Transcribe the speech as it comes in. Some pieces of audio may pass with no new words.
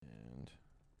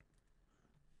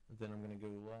then I'm gonna go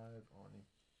live on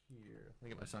here. Let me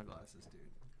get my sunglasses, dude.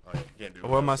 Oh, you can't do it I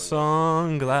wear without my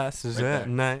sunglasses Right at there.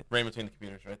 night. Right in between the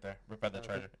computers, right there. Right by the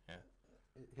charger. Yeah.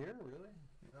 Here, really?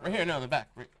 Right here, no, in the back.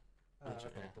 Right. Okay,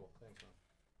 cool. Thanks, man.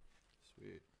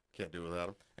 Sweet. Can't do it without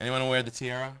him. Anyone wear the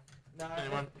tiara? No,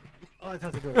 Anyone? Oh, I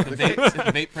thought to go. The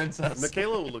vape princess.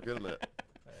 Michaela will look good in that.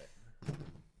 All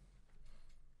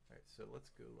right, so let's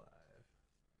go live.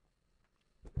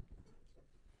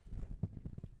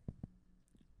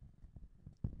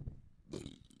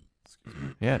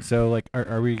 Yeah. So like,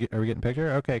 are we getting a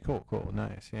picture? Okay. Cool.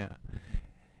 Nice. Yeah.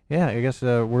 Yeah. I guess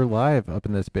we're live up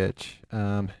in this bitch.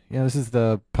 Yeah. This is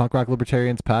the Punk Rock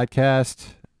Libertarians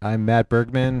podcast. I'm Matt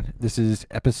Bergman. This is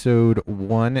episode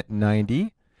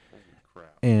 190,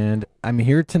 Crap. and I'm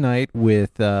here tonight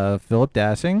with Philip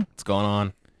Dassing, What's going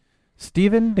on?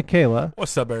 Stephen Nikela,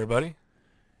 What's up, everybody?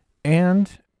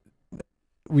 and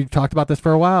we've talked about this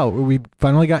for a while. We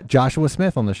finally got Joshua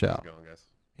Smith on the show. How's it going, guys?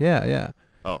 Yeah.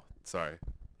 Oh, sorry.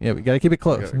 Yeah, we got to keep it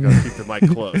close. Gotta keep the mic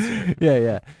close here.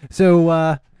 Yeah.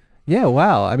 So, yeah,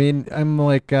 wow. I mean, I'm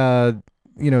like,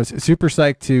 super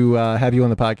psyched to have you on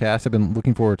the podcast. I've been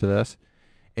looking forward to this.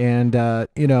 And,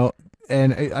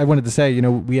 and I wanted to say,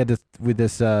 we had this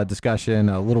discussion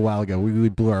a little while ago. We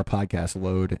blew our podcast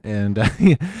load. And,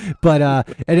 but at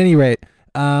any rate,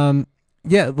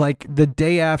 yeah, like the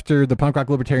day after the Punk Rock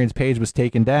Libertarians page was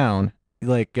taken down,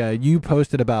 like you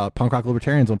posted about Punk Rock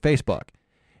Libertarians on Facebook.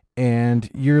 And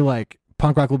you're like,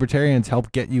 Punk Rock Libertarians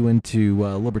helped get you into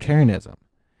libertarianism.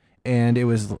 And it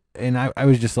was, and I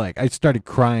was just like, I started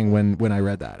crying when I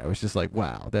read that. I was just like,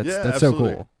 wow, that's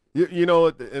absolutely. so cool. You know,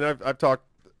 and I've talked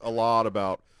a lot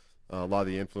about a lot of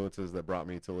the influences that brought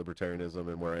me to libertarianism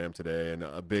and where I am today. And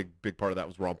a big part of that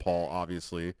was Ron Paul,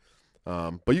 obviously.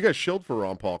 But you guys shilled for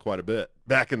Ron Paul quite a bit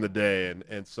back in the day.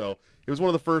 And so it was one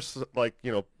of the first,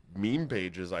 meme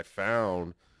pages I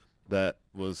found that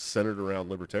was centered around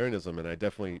libertarianism. And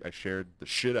I shared the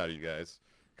shit out of you guys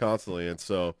constantly. And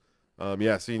so,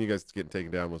 seeing you guys getting taken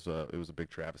down was a big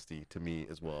travesty to me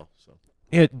as well. So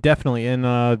Yeah, definitely. In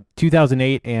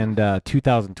 2008 and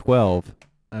 2012,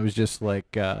 I was just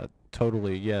like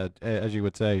totally, yeah, as you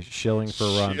would say, shilling for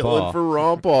Ron Paul. Shilling for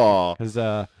Ron Paul.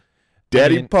 Because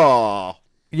Daddy Paul.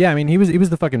 Yeah, I mean, he was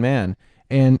the fucking man.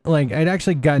 And like, I'd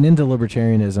actually gotten into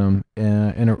libertarianism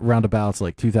in roundabouts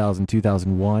like 2000,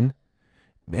 2001.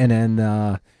 And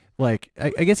then,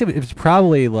 I guess it was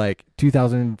probably like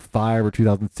 2005 or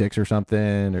 2006 or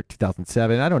something, or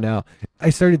 2007. I don't know. I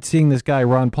started seeing this guy,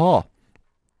 Ron Paul,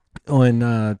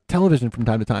 on television from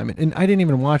time to time. And I didn't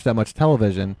even watch that much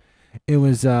television. It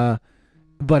was,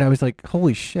 but I was like,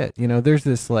 holy shit, there's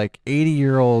this like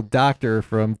 80-year-old doctor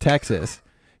from Texas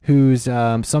who's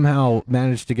somehow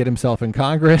managed to get himself in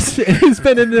Congress and he's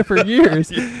been in there for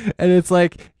years. And it's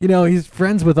like, he's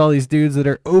friends with all these dudes that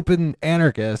are open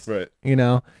anarchists, Right.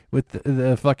 With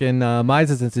the fucking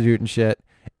Mises Institute and shit.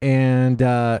 And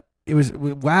it was,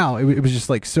 wow, it was just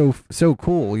like so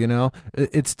cool,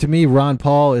 It's, to me, Ron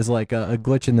Paul is like a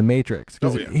glitch in the Matrix.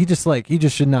 Because he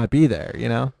just should not be there,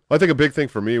 I think a big thing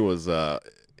for me was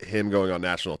him going on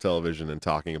national television and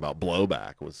talking about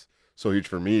blowback was so huge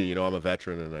for me. I'm a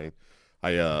veteran, and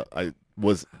I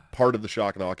was part of the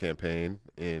shock and awe campaign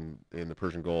in the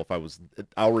Persian Gulf. I was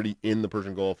already in the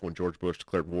Persian Gulf when George Bush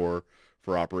declared war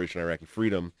for Operation Iraqi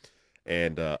Freedom,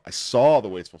 and I saw the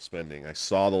wasteful spending. I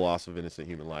saw the loss of innocent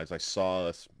human lives. I saw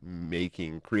us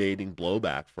creating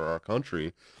blowback for our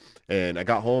country, and I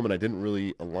got home and I didn't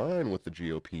really align with the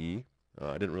GOP.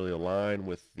 I didn't really align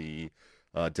with the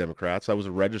Democrats. I was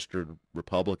a registered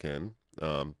Republican.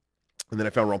 And then I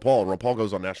found Ron Paul, and Ron Paul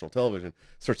goes on national television,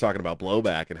 starts talking about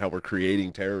blowback and how we're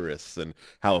creating terrorists, and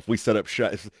how if we set up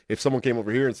shop, if someone came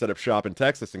over here and set up shop in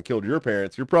Texas and killed your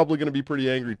parents, you're probably going to be pretty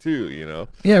angry too,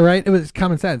 Yeah, right. It was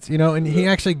common sense, and he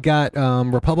actually got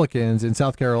Republicans in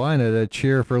South Carolina to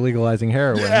cheer for legalizing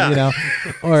heroin,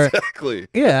 or exactly.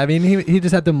 Yeah, I mean, he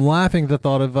just had them laughing at the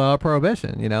thought of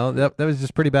prohibition, that was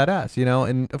just pretty badass,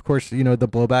 and of course, the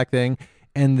blowback thing.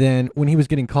 And then when he was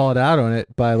getting called out on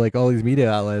it by like all these media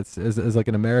outlets as like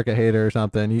an America hater or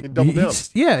something, he doubled down.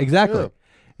 Yeah, exactly.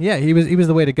 Yeah, he was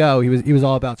the way to go. He was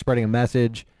all about spreading a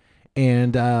message,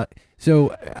 and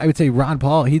so I would say Ron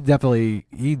Paul, he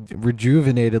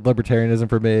rejuvenated libertarianism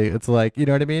for me. It's like, you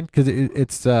know what I mean? Because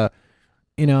it's I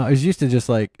was used to just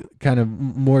like kind of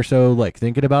more so like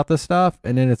thinking about this stuff,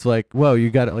 and then it's like, whoa, you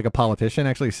got like a politician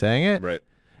actually saying it, Right?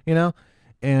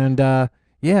 And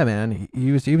Yeah, man,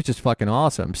 he was just fucking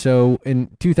awesome. So in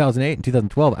 2008 and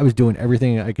 2012, I was doing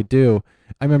everything I could do.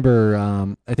 I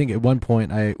remember, I think at one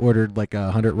point I ordered like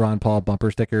 100 Ron Paul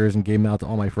bumper stickers and gave them out to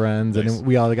all my friends, and Nice. then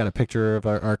we all got a picture of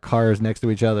our cars next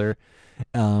to each other.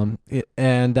 At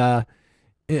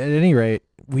any rate,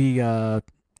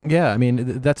 yeah, I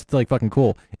mean that's like fucking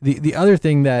cool. The other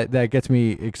thing that gets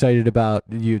me excited about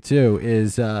you too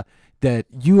is that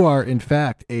you are in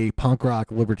fact a punk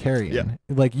rock libertarian.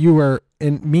 Like you are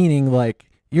meaning like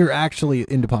you're actually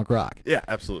into punk rock. Yeah,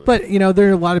 absolutely. But there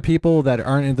are a lot of people that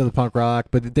aren't into the punk rock,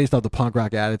 but they still have the punk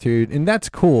rock attitude, and that's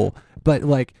cool. But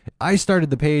like, I started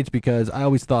the page because I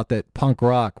always thought that punk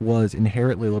rock was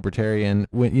inherently libertarian.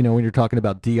 When when you're talking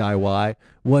about DIY,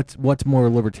 what's more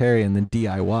libertarian than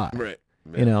DIY? right.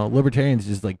 Libertarians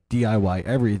just like DIY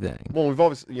everything. Well, we've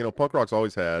always, punk rock's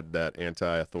always had that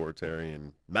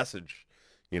anti-authoritarian message.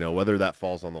 Whether that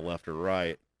falls on the left or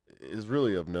right is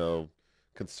really of no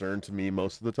concern to me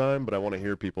most of the time. But I want to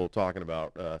hear people talking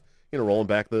about, rolling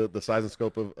back the size and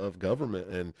scope of government,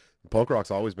 and punk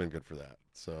rock's always been good for that.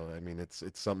 So, I mean, it's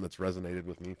something that's resonated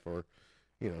with me for,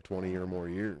 20 or more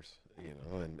years.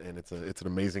 And it's an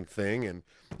amazing thing, and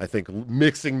I think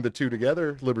mixing the two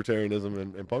together,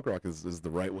 libertarianism and punk rock, is the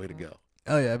right way to go.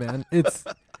 Oh yeah, man. It's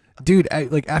dude,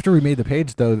 like after we made the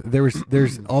page though,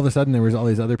 there's all of a sudden there was all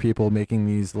these other people making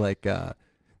these like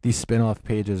these spin-off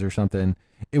pages or something.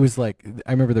 It was like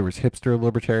I remember there was hipster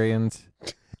libertarians,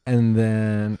 and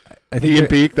then I think Ian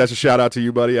Peak, that's a shout out to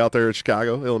you, buddy, out there in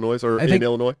Chicago, Illinois, or in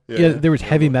Illinois. Yeah, there was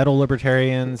heavy metal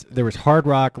libertarians, there was hard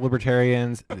rock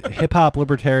libertarians, hip hop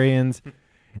libertarians,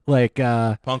 like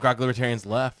Punk rock libertarians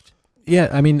left. yeah,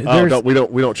 I mean Oh, there's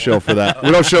we don't show for that. We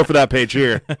don't show for that page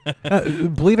here.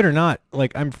 believe it or not,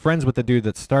 like I'm friends with the dude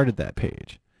that started that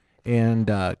page, and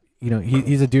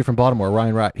he's a dude from Baltimore,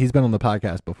 Ryan Wright. He's been on the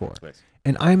podcast before. Nice.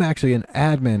 And I'm actually an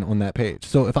admin on that page.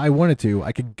 So if I wanted to,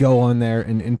 I could go on there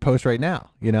and post right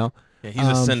now, Yeah, he's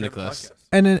a syndicalist.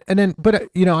 And then, but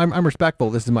I'm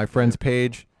respectful. This is my friend's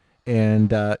page,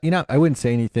 and I wouldn't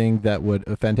say anything that would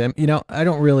offend him. I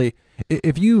don't really.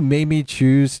 If you made me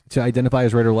choose to identify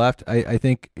as right or left, I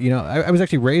think I was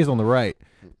actually raised on the right,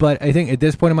 but I think at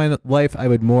this point in my life, I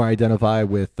would more identify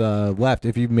with left.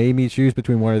 If you made me choose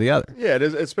between one or the other. Yeah, it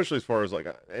is, especially as far as like,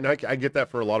 and I get that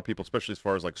for a lot of people, especially as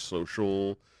far as like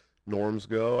social norms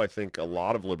go. I think a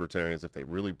lot of libertarians, if they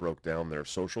really broke down their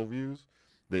social views,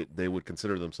 they would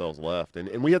consider themselves left.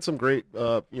 And we had some great,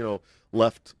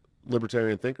 left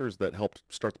libertarian thinkers that helped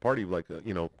start the party, like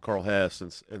Carl Hess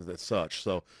and such.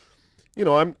 So,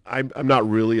 I'm not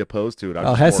really opposed to it. I'm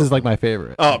just Hess more- is like my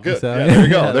favorite. Oh, good. So- Yeah, there you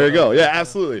go. There you go. Yeah,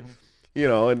 absolutely.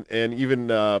 And even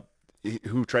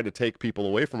who tried to take people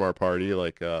away from our party,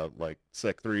 like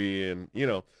Sec 3,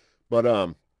 and but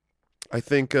I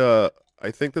think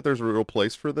that there's a real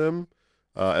place for them,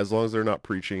 as long as they're not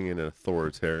preaching an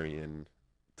authoritarian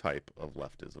type of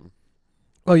leftism.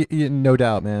 Oh, no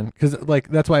doubt, man. Because like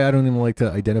that's why I don't even like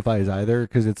to identify as either.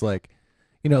 Because it's like,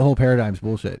 the whole paradigm's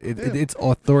bullshit. It's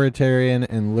authoritarian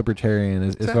and libertarian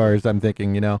as far as I'm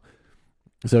thinking.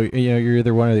 So you're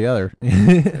either one or the other.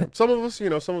 Some of us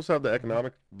have the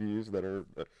economic views that are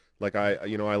like I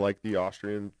like the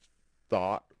Austrian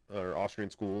thought or Austrian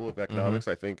school of economics.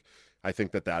 I think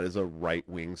that is a right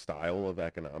wing style of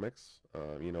economics.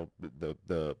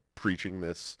 The preaching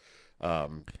this.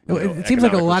 It seems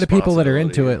like a lot of people that are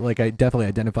into responsibility. it, like I definitely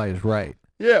identify as right.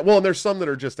 Yeah, well, and there's some that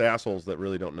are just assholes that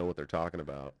really don't know what they're talking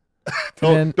about.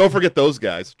 And- don't forget those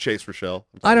guys. Chase Rochelle.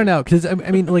 I don't know, because I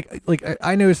mean, like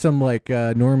I know some like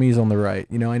normies on the right.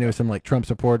 I know some like Trump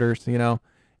supporters.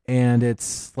 And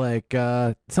it's like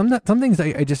some things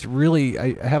I just really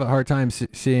I have a hard time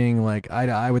seeing like eye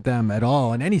to eye with them at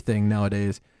all in anything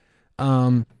nowadays.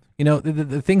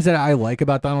 The things that I like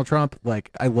about Donald Trump,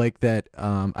 like I like that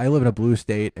I live in a blue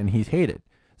state and he's hated.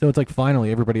 So it's like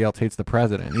finally everybody else hates the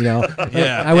president,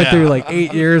 Yeah, I went through like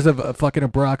 8 years of fucking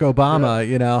Barack Obama,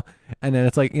 and then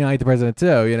it's like, I hate the president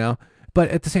too, But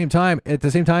at the same time,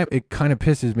 it kind of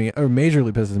pisses me, or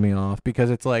majorly pisses me off,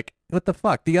 because it's like, what the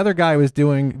fuck? The other guy was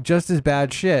doing just as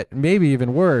bad shit, maybe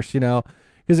even worse,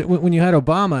 Because when you had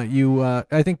Obama,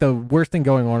 I think the worst thing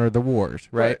going on are the wars,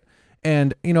 right?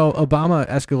 And Obama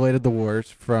escalated the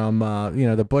wars from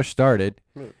the Bush started,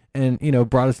 and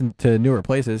brought us into newer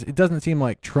places. It doesn't seem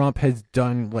like Trump has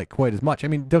done like quite as much. I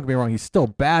mean, don't get me wrong, he's still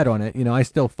bad on it.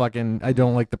 I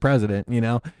don't like the president.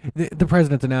 The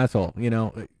president's an asshole. Yeah,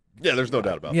 there's no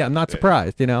doubt about that. Yeah, I'm not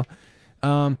surprised.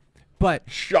 But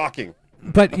Shocking.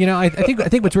 I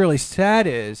think what's really sad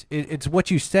is it's what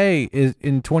you say is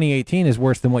in 2018 is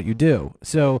worse than what you do.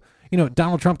 So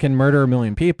Donald Trump can murder 1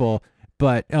 million people,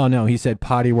 But oh no, he said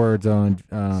potty words on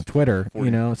Twitter. 40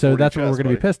 you know, so 40 that's what chess, we're gonna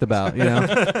be buddy. pissed about. You know,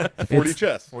 40 It's-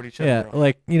 chess. 40 chess, yeah, bro.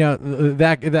 like you know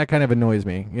that kind of annoys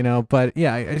me. You know, but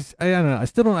yeah, I don't know. I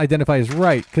still don't identify as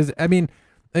right because I mean,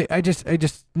 I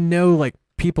just know like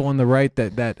people on the right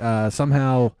that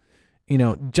somehow, you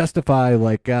know, justify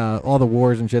like all the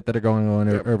wars and shit that are going on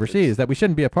Yeah, overseas that we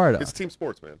shouldn't be a part of. It's team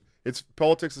sports, man.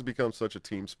 Politics has become such a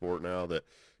team sport now that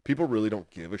people really don't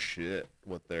give a shit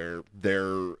what their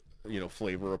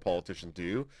flavor of politicians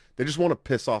do. They just want to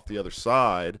piss off the other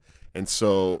side, and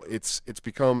so it's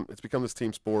become this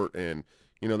team sport, and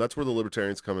you know that's where the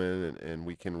libertarians come in, and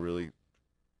we can really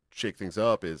shake things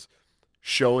up is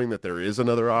showing that there is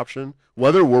another option,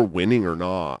 whether we're winning or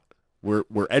not. We're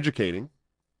educating.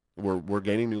 We're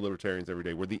gaining new libertarians every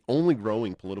day. We're the only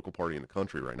growing political party in the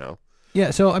country right now. Yeah,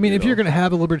 so I mean, You if you're know. going to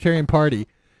have a libertarian party,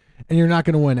 and you're not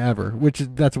going to win ever,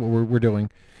 that's what we're doing.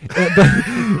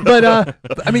 But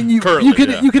I mean, you Currently, could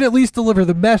yeah. you could at least deliver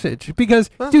the message because,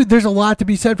 dude, there's a lot to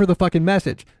be said for the fucking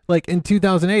message. Like in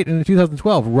 2008 and in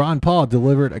 2012, Ron Paul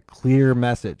delivered a clear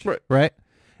message, Right.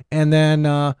 And then,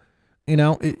 you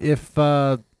know, if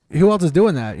who else is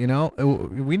doing that? You know,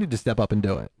 we need to step up and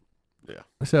do it. Yeah.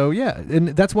 So yeah, and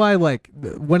that's why like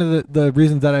one of the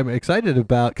reasons that I'm excited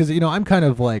about because you know I'm kind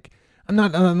of like I'm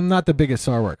not the biggest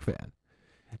Sarwark fan.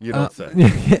 You don't say.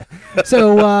 Yeah.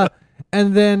 So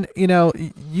and then you know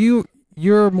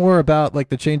you're more about like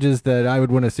the changes that I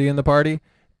would want to see in the party,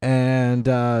 and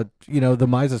you know the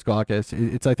Mises Caucus.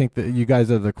 It's I think that you guys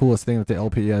are the coolest thing that the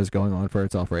LP has going on for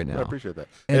itself right now. I appreciate that.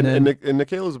 And And then- and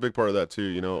Nikhil's a big part of that too.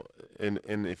 You know, and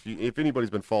if anybody's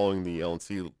been following the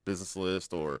LNC business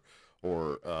list or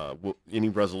any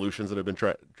resolutions that have been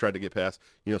tried to get passed,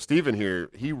 you know, Stephen here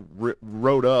he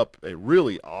wrote up a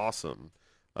really awesome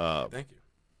Thank you.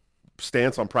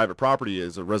 stance on private property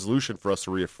as a resolution for us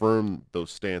to reaffirm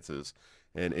those stances.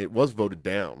 And it was voted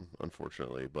down,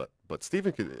 unfortunately. But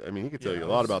Stephen he could tell Yeah, you a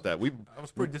I lot was- about that. I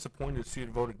was pretty disappointed to see it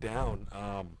voted down.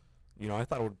 You know, I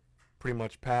thought it would pretty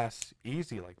much pass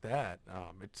easy like that.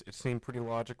 It seemed pretty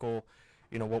logical,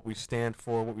 you know, what we stand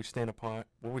for, what we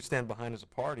stand behind as a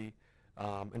party,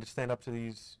 and to stand up to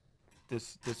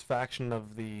this faction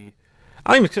of the.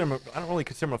 I don't really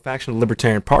consider them a faction of the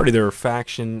Libertarian Party. They're a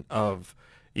faction of,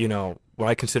 you know, what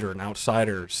I consider an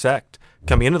outsider sect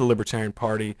coming into the Libertarian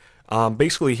Party.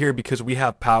 Basically here because we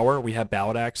have power, we have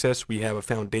ballot access, we have a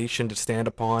foundation to stand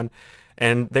upon,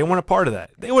 and they want a part of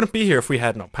that. They wouldn't be here if we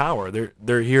had no power.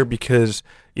 They're here because,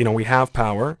 you know, we have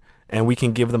power and we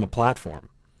can give them a platform.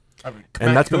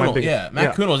 And that's been my biggest. Yeah,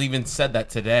 Matt Kuhnel even said that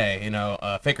today. You know,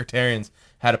 Fakertarians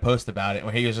had a post about it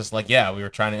where he was just like, "Yeah, we were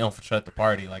trying to infiltrate the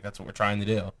party. Like that's what we're trying to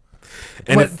do."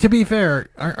 And but to be fair,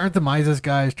 aren't the Mises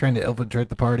guys trying to infiltrate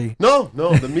the party? No,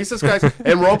 the Mises guys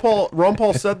and Ron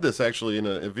Paul said this actually in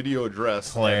a video address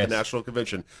at Hilarious. the National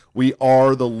Convention. We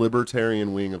are the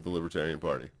libertarian wing of the Libertarian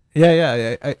Party.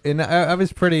 Yeah. I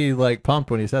was pretty like pumped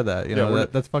when he said that. You know,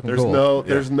 that's fucking there's cool.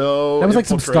 There's no. That was like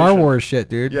some Star infiltration. Wars shit,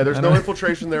 dude. Yeah, there's I no don't-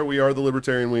 infiltration there. We are the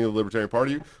libertarian wing of the Libertarian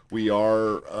Party. We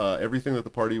are everything that the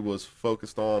party was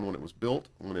focused on when it was built,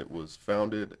 when it was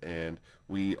founded, and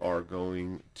we are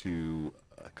going to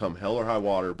come hell or high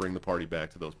water, bring the party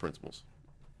back to those principles.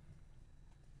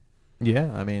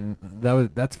 Yeah, I mean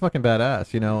that's fucking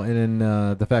badass, you know. And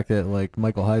then the fact that like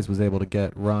Michael Hayes was able to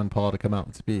get Ron Paul to come out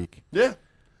and speak. Yeah,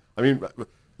 I mean,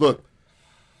 look,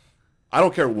 I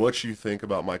don't care what you think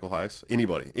about Michael Heiss.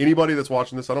 Anybody that's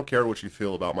watching this, I don't care what you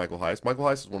feel about Michael Heiss. Michael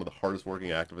Heiss is one of the hardest working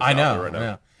activists I out know, there right now.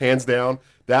 yeah. Hands down,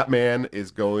 that man is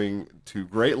going to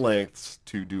great lengths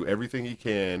to do everything he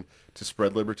can to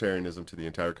spread libertarianism to the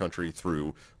entire country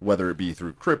through, whether it be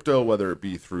through crypto, whether it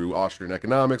be through Austrian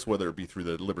economics, whether it be through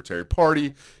the Libertarian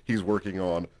Party. He's working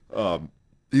on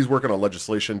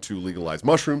legislation to legalize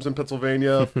mushrooms in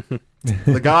Pennsylvania.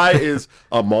 The guy is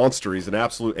a monster. He's an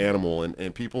absolute animal.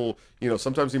 And people, you know,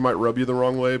 sometimes he might rub you the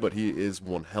wrong way, but he is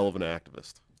one hell of an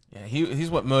activist. Yeah, he's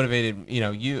what motivated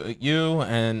you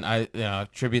and I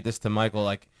attribute this to Michael.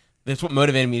 Like, that's what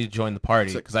motivated me to join the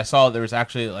party because I saw there was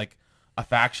actually like a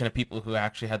faction of people who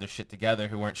actually had their shit together,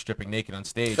 who weren't stripping naked on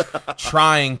stage,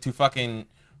 trying to fucking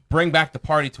bring back the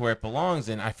party to where it belongs.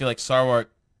 And I feel like Sarwark,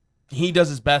 he does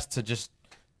his best to just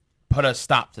put a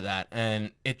stop to that,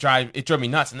 and it drove me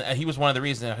nuts. And he was one of the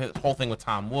reasons. The whole thing with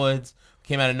Tom Woods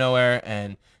came out of nowhere,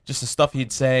 and just the stuff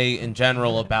he'd say in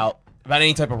general about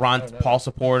any type of Ron Paul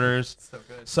supporters.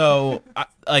 So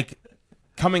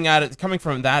coming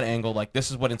from that angle, like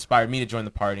this is what inspired me to join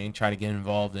the party and try to get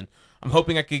involved. And I'm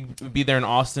hoping I could be there in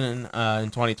Austin in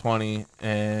 2020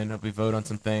 and hopefully vote on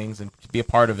some things and be a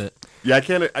part of it. Yeah,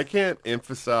 I can't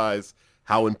emphasize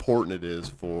how important it is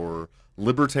for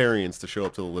libertarians to show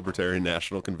up to the Libertarian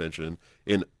National Convention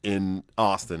in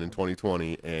Austin in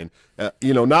 2020. And,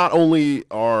 not only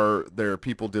are there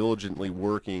people diligently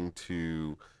working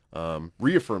to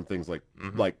reaffirm things like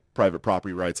private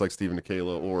property rights like Stephen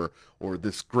Nikela or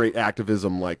this great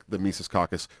activism like the Mises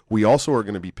Caucus, we also are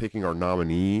going to be picking our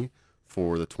nominee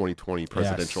for the 2020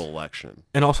 presidential election.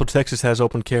 And also Texas has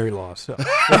open carry laws. So.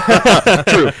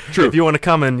 True. If you want to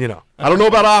come and, I don't know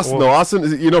about Austin though.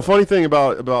 Austin, funny thing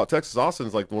about Texas, Austin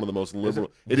is like one of the most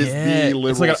liberal. It is the liberal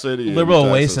it's like city. a liberal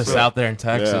in oasis Texas, so. out there in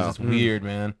Texas. Yeah. It's weird,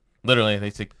 man. Literally, they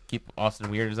say keep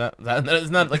Austin weird. Is that is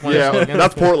not like one Yeah, of those slogans?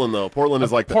 that's Portland though. Portland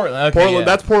is like Portland. Okay, Portland. yeah.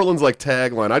 That's Portland's like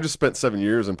tagline. I just spent 7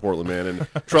 years in Portland, man, and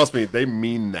trust me, they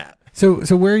mean that. So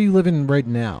where are you living right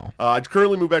now? I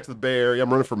currently moved back to the Bay Area. I'm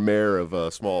running for mayor of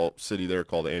a small city there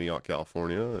called Antioch,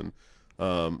 California,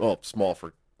 and small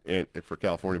for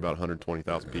California, about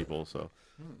 120,000 people. So,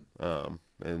 and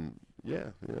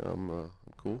I'm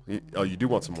cool. You do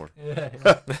want some more? Yeah.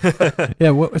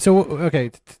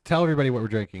 Okay. Tell everybody what we're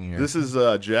drinking here. This is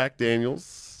Jack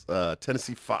Daniel's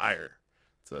Tennessee Fire.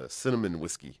 It's a cinnamon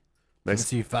whiskey.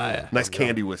 Tennessee Fire. Nice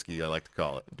candy whiskey, I like to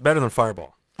call it. better than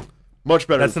Fireball. Much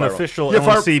better. That's than an Fireball. official Yeah,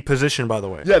 LNC position, by the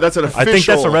way. Yeah, that's an official. I think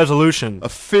that's a resolution.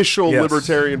 Official Yes.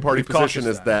 Libertarian Party We've caught position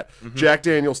this is that Jack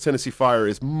Daniel's Tennessee Fire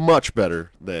is much better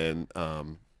than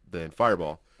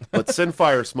Fireball, but Sin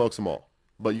Fire smokes them all.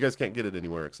 But you guys can't get it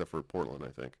anywhere except for Portland, I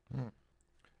think.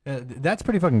 That's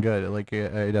pretty fucking good. Like I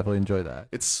definitely enjoy that.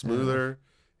 It's smoother.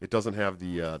 It doesn't have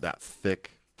the that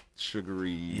thick,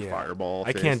 sugary Fireball.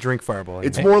 I taste. can't drink Fireball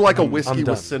It's anymore. more like a I'm whiskey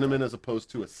done. with cinnamon as opposed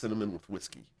to a cinnamon with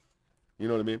whiskey. You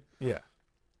know what I mean? Yeah.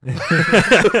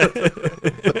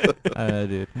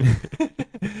 Dude.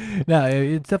 No,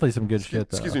 it's definitely some good shit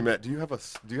though. Excuse me, Matt. Do you have a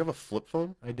flip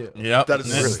phone? I do. Yep. That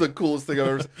is the coolest thing I've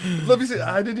ever seen. Let me see.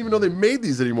 I didn't even know they made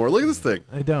these anymore. Look at this thing.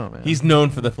 I don't, man. He's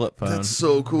known for the flip phone. That's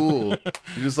so cool.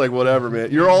 You're just like, whatever, man.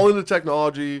 You're all into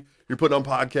technology. You're putting on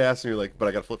podcasts, and you're like, but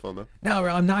I got a flip phone, though. No,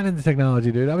 I'm not into technology,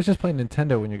 dude. I was just playing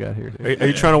Nintendo when you got here. Dude. Are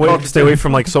you trying to stay away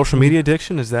from like social media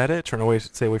addiction? Is that it? Trying to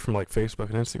stay away from like Facebook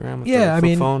and Instagram? With Yeah, the I flip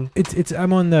mean, phone? it's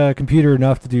I'm on the computer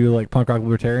enough to do like punk rock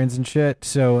libertarians and shit.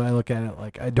 So I look at it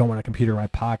like I don't want a computer in my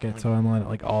pocket, so I'm on it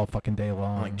like all fucking day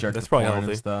long. like jerk That's the probably porn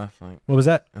healthy. and stuff. Like, What was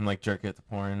that? and like jerk it to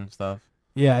porn and stuff.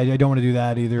 Yeah, I don't want to do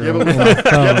that either. Yeah, but on with, my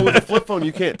phone. the flip phone,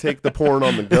 you can't take the porn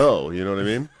on the go. You know what I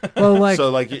mean? Well, like So,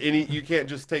 like, you can't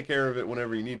just take care of it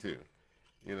whenever you need to.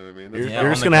 You know what I mean? You're, Yeah, you're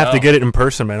on just the gonna have to go. get it in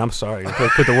person, man. I'm sorry.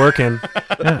 Put the work in.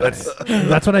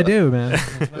 that's what I do, man.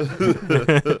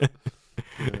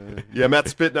 Yeah,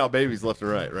 Matt's spitting out babies left and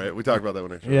right? We talked about that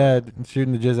one actually. Yeah,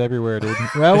 shooting the jizz everywhere, dude.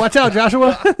 Well, watch out,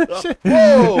 Joshua. Shit.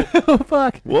 Whoa! Oh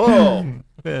fuck. Whoa!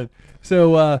 Man.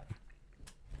 So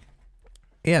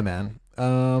yeah, man.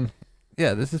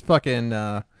 Yeah, this is fucking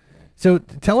so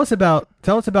tell us about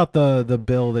the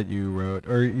bill that you wrote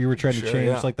or you were trying to Sure, change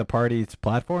yeah. like the party's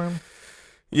platform.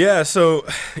 Yeah, so,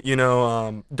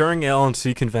 during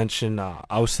LNC convention,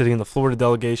 I was sitting in the Florida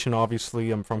delegation, obviously.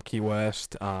 I'm from Key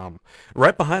West.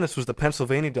 Right behind us was the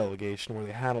Pennsylvania delegation, where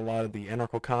they had a lot of the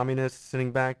anarcho-communists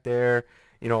sitting back there.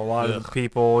 A lot of the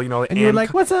people, And you were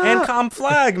like, "What's up?" ANCOM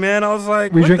flag, man. I was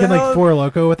like, Were you what drinking the like hell? Four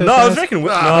Loko with those No, I was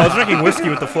guys? drinking whiskey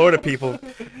with the Florida people,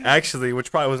 actually, which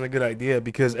probably wasn't a good idea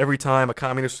because every time a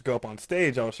communist would go up on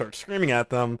stage, I would start screaming at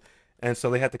them, and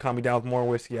so they had to calm me down with more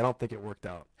whiskey. I don't think it worked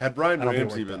out. Had Brian I don't think it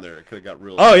Ramsey worked been out. there, it could have got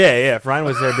real. Oh yeah. If Ryan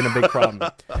was there, it'd been a big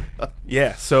problem.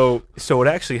 Yeah. So what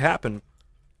actually happened?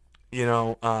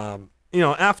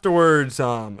 Afterwards,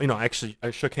 actually I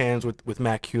shook hands with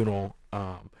Matt Kunel.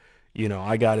 I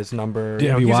got his number.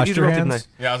 Have you he's washed a your real good hands?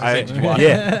 Yeah, I was gonna say, did you I- watch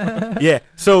yeah, yeah.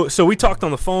 So we talked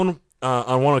on the phone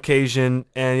on one occasion,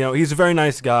 and he's a very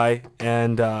nice guy,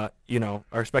 and I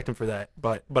respect him for that.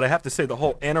 But I have to say, the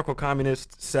whole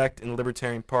anarcho-communist sect and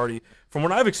Libertarian Party, from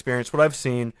what I've experienced, what I've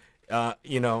seen, there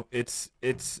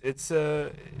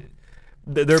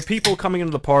are people coming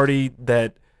into the party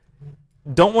that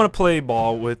don't want to play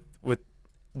ball with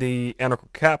the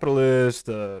anarcho-capitalists,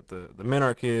 the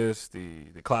minarchists,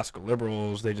 the classical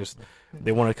liberals. They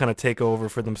want to kind of take over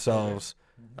for themselves.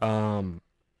 I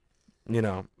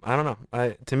don't know.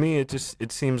 To me,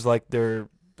 it seems like they're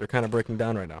kind of breaking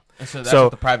down right now. And so that's So-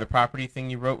 what the private property thing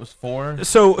you wrote was for?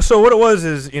 So what it was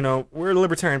is, we're a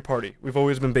libertarian party. We've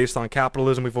always been based on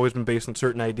capitalism. We've always been based on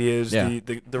certain ideas. Yeah.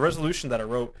 The resolution that I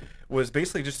wrote was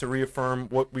basically just to reaffirm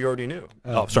what we already knew.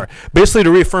 Basically to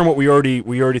reaffirm what we already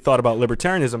thought about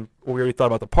libertarianism, what we already thought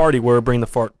about the party, where we're bringing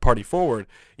the party forward.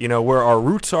 Where our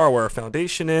roots are, where our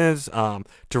foundation is, to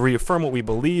reaffirm what we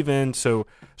believe in. So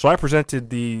I presented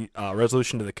the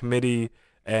resolution to the committee.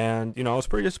 And, I was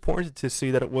pretty disappointed to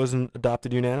see that it wasn't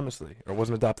adopted unanimously or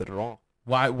wasn't adopted at all.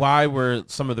 why were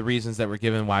some of the reasons that were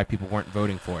given why people weren't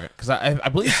voting for it? Because I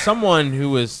believe someone who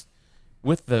was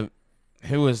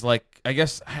like, I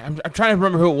guess I'm trying to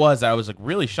remember who it was. I was like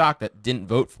really shocked that didn't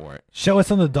vote for it. Show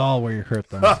us on the doll where you're hurt,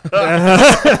 though.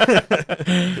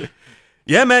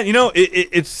 Yeah, man.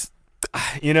 It's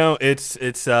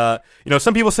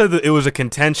some people said that it was a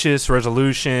contentious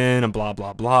resolution and blah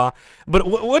blah blah. But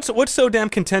what's so damn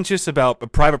contentious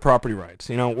about private property rights?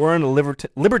 We're in a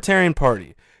libertarian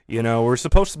party. We're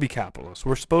supposed to be capitalists.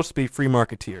 We're supposed to be free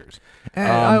marketeers.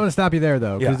 I want to stop you there,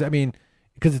 though, because yeah.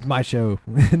 Because it's my show.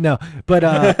 No, but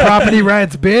property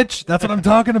rights, bitch. That's what I'm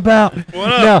talking about.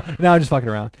 No, I'm just fucking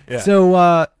around. Yeah.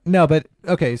 So no, but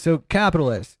okay. So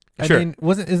capitalist. Sure. I mean,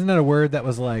 isn't that a word that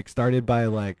was like started by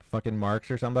like fucking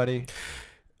Marx or somebody?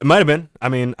 It might have been. I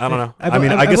mean, I don't know. I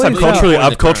I guess believe I've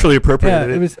culturally Yeah, appropriated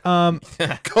it it. was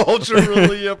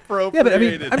Culturally appropriated. Yeah, but I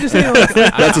mean, I'm just saying like,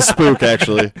 That's a spook,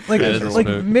 actually. like, That is a like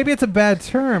spook. maybe it's a bad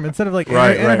term instead of like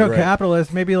Right,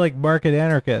 anarcho-capitalist, maybe like market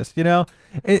anarchist.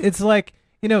 It's like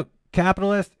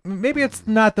capitalist. Maybe it's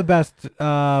not the best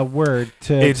word It's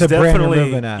to brand your definitely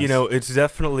movement as. it's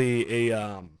definitely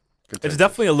it's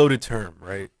definitely a loaded term,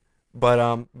 right? But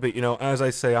as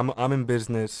I say, I'm in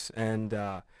business, and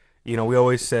we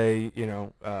always say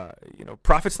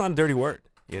profit's not a dirty word.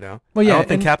 Well, I yeah, don't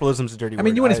think and- capitalism's a dirty word. I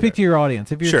mean, you want to speak either. to your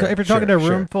audience. If you're Sure, if you're talking sure, to a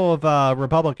room sure. full of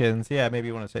Republicans, yeah, maybe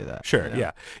you want to say that. Sure,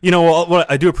 yeah. What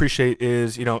I do appreciate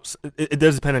is, it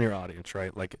does depend on your audience,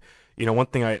 right? Like, one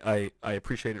thing I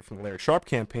appreciated from the Larry Sharp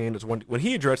campaign is when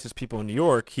he addresses people in New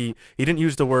York, he didn't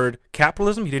use the word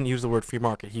capitalism, he didn't use the word free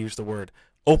market, he used the word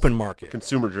open market,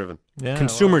 Consumer driven. Yeah,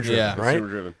 consumer driven, Yeah. right? Consumer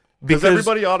driven. Because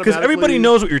everybody automatically. everybody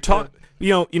knows what you're talking.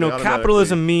 They automatically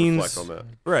Capitalism means reflect on that.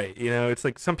 right. It's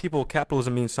like some people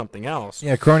capitalism means something else.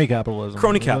 Yeah, crony capitalism.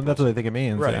 Crony That's what capitalism. they think it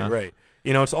means. Right, yeah. right.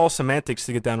 It's all semantics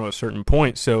to get down to a certain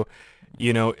point. So,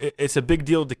 it's a big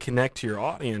deal to connect to your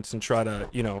audience and try to,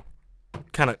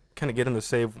 kind of get in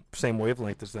the same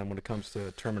wavelength as them when it comes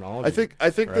to terminology. I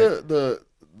think right?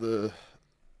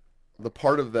 the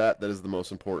part of that is the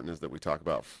most important is that we talk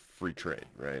about free trade,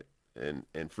 right? And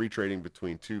free trading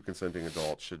between two consenting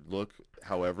adults should look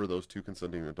however those two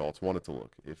consenting adults want it to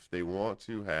look. If they want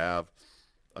to have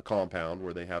a compound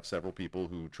where they have several people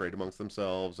who trade amongst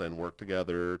themselves and work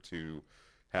together to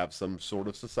have some sort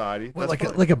of society, What, that's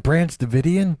fine. like a Branch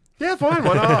Davidian? Yeah, fine.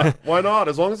 Why not? Why not?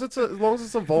 As long as it's a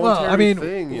voluntary Well, I mean,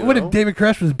 thing. what if David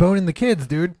Koresh was boning the kids,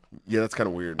 dude? Yeah, that's kind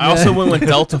of weird. I also went when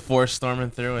Delta Force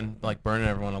storming through and like burning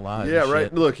everyone alive. Yeah, and right.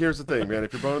 shit. Look, here's the thing, man.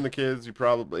 If you're boning the kids, you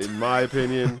probably, in my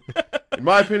opinion,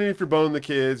 if you're boning the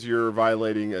kids, you're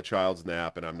violating a child's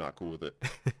nap, and I'm not cool with it.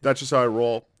 That's just how I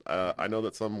roll. I know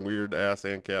that some weird ass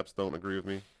ANCAPs don't agree with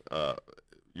me.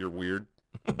 You're weird.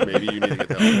 Maybe you need to get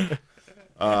the help.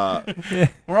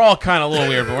 We're all kind of a little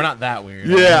weird, but we're not that weird.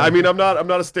 Yeah, I mean, I'm not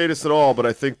a statist at all, but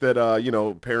I think that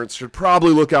parents should probably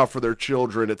look out for their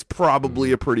children. It's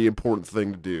probably a pretty important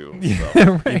thing to do.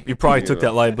 So. You probably took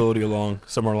that liability along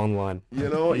somewhere along the line.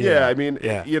 Yeah. I mean,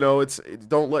 Yeah. it's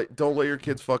don't let your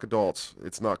kids fuck adults.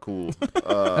 It's not cool.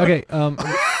 Okay,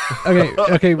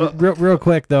 okay. Real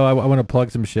quick though, I want to plug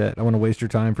some shit. I want to waste your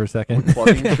time for a second.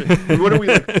 Plugging shit. What are we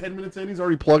like 10 minutes in? He's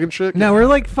already plugging shit. No, we're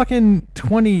like fucking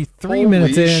 23 Holy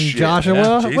minutes in, shit. Joshua.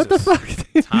 Yeah, What the Jesus.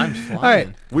 fuck? Dude? Time's flying. All right.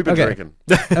 We've been Okay. drinking.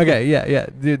 Okay, yeah,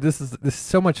 dude. This is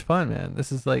so much fun, man.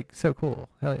 This is like so cool.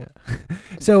 Hell yeah.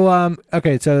 So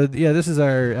okay, so yeah, this is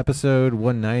our episode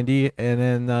 190, and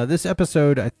then this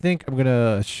episode, I think I'm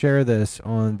gonna share this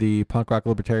on the Punk Rock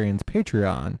Libertarians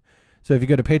Patreon. So if you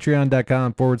go to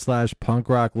patreon.com/Punk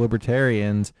Rock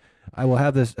Libertarians, I will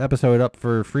have this episode up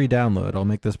for free download. I'll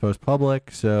make this post public,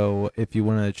 so if you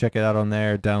want to check it out on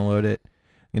there, download it.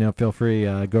 Feel free,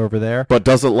 go over there. But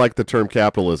doesn't like the term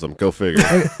capitalism. Go figure.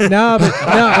 I'm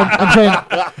saying,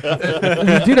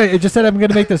 dude, I just said I'm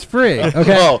gonna make this free.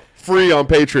 Okay. Oh, free on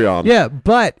Patreon. Yeah,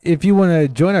 but if you want to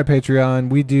join our Patreon,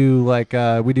 we do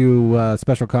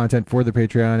special content for the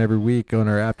Patreon every week on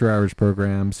our After Hours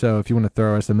program. So if you want to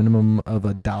throw us a minimum of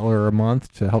 $1 a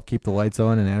month to help keep the lights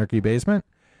on in Anarchy Basement,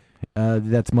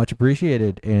 that's much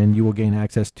appreciated, and you will gain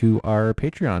access to our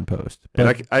Patreon post. And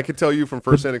But I can tell you from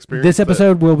firsthand experience. this that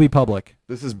episode will be public.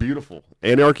 this is beautiful.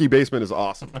 Anarchy Basement is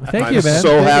awesome. Thank I'm you, man.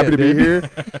 so Thank happy you, to be dude. here,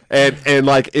 and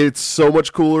like it's so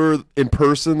much cooler in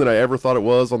person than I ever thought it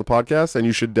was on the podcast. And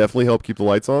you should definitely help keep the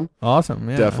lights on. Awesome.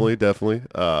 Yeah. Definitely.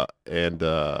 Yeah,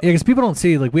 because people don't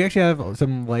see, like, we actually have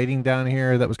some lighting down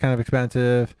here that was kind of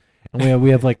expensive, and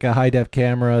we have like a high def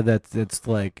camera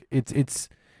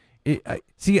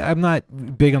see, I'm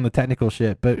not big on the technical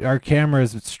shit, but our camera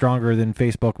is stronger than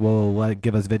Facebook will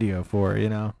give us video for.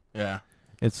 Yeah.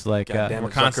 It's like Goddamn We're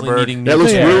it, constantly Zuckerberg. needing That new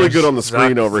looks Yeah. really players. good on the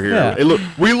screen Zuck. over here. Yeah.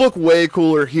 We look way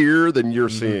cooler here than you're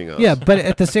seeing us. yeah, but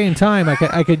at the same time, I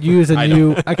could use a I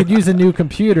new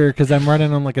computer because I'm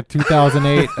running on like a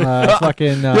 2008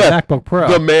 fucking Yeah. MacBook Pro.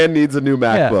 The man needs a new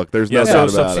MacBook. There's no Yeah,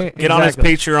 doubt so about it. get on his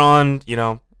Exactly. Patreon, you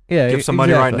know, yeah, give some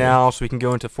money right exactly. now so we can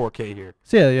go into 4K here.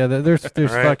 So yeah, there's All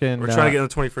right? fucking. We're trying to get in the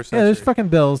 21st century. Yeah, there's fucking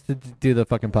bills to do the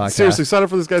fucking podcast. Seriously, sign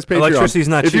up for this guy's Patreon. Electricity's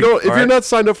not if you cheap, don't, if all you're right? not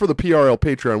signed up for the PRL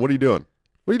Patreon, what are you doing?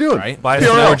 What are you doing? Right? Buy us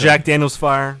PRL. more Jack Daniels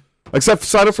Fire. Except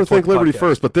sign up for Support Think the Liberty podcast.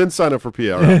 first, but then sign up for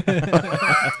PRL.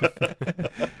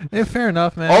 Yeah, fair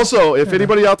enough, man. Also, if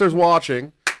anybody out there's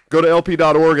watching, go to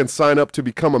lp.org and sign up to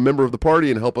become a member of the party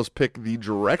and help us pick the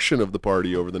direction of the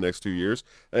party over the next 2 years.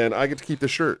 And I get to keep the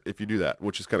shirt if you do that,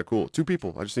 which is kind of cool. 2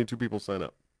 people. I just need 2 people to sign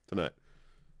up tonight.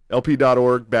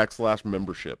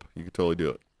 lp.org/membership. You can totally do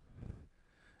it.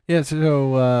 Yeah,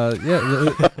 so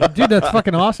dude, that's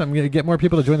fucking awesome. I'm gonna get more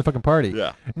people to join the fucking party.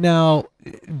 Yeah. Now,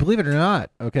 believe it or not,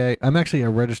 okay, I'm actually a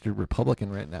registered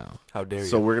Republican right now. How dare you?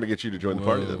 So we're going to get you to join the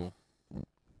party then. Whoa.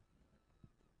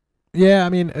 Yeah, I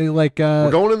mean, like,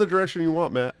 We're going in the direction you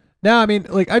want, Matt. no, I mean,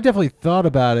 like, I've definitely thought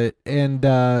about it, and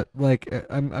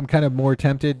I'm kind of more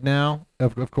tempted now,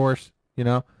 of course, you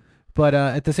know, but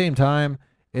at the same time,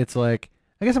 it's like,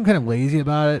 I guess I'm kind of lazy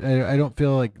about it. I don't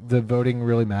feel like the voting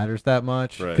really matters that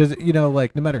much Right. because you know,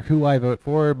 like, no matter who I vote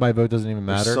for, my vote doesn't even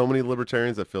matter. There's so many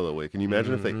libertarians that feel that way. Can you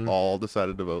imagine if Mhm. they all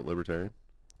decided to vote libertarian?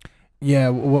 Yeah,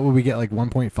 what would we get, like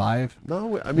 1.5?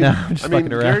 No, I mean, No, I'm just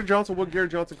fucking around. Garrett Johnson. What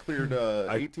Garrett Johnson cleared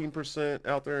 18%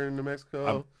 out there in New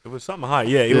Mexico. It was something high.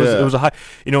 Yeah, it was a high.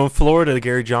 You know, in Florida,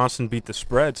 Gary Johnson beat the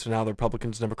spread, so now the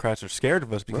Republicans, Democrats are scared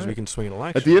of us because Right. we can swing an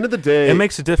election. At the end of the day, it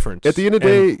makes a difference. At the end of the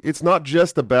And- day, it's not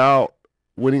just about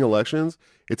winning elections.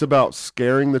 It's about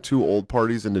scaring the 2 old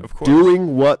parties into Of course.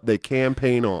 doing what they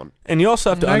campaign on. And you also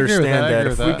have to I agree with understand that, I that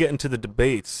agree if with we that. get into the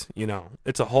debates, you know,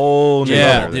 it's a whole new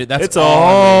Yeah, level. dude, that's it's a all I'm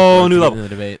whole waiting new for, level. to the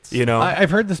debates. You know, I've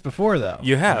heard this before though.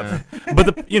 you have,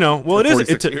 but well, For it is.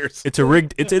 46 years. It's a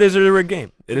rigged. It is a rigged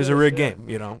game. It is a rigged game.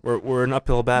 You know, we're an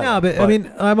uphill battle. No, but I mean,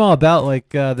 I'm all about like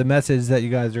the message that you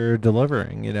guys are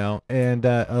delivering, you know, and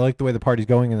I like the way the party's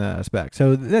going in that aspect.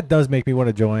 So that does make me want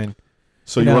to join.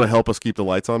 So you No. want to help us keep the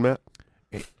lights on, Matt?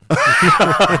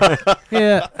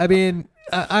 Yeah, I mean,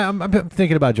 I'm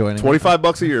thinking about joining.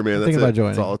 $25 a year, man. That's Thinking it. about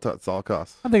joining. That's all it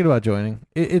costs. I'm thinking about joining.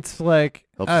 It's like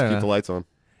Helps I us don't keep know. the lights on.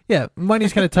 Yeah,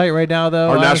 money's kind of tight right now though.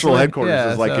 Our national honestly. headquarters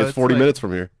Yeah, is like so it's 40 minutes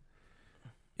from here.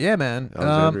 Yeah, man.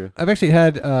 Alexandria. I've actually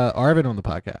had Arvin on the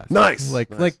podcast. Nice. Like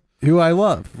Nice. like who I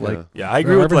love. Like yeah, I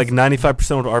agree with Arvin's- like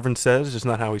 95% of what Arvin says, just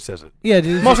not how he says it. yeah,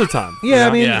 dude, Most of the time. yeah. I you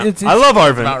know? mean, Yeah. it's I love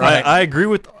Arvin. about right. I agree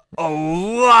with a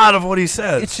lot of what he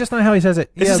says. it's just not how he says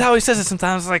it. This Yeah, is how he says it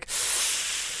sometimes. Like,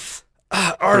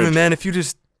 Arvin, Fridge. man, if you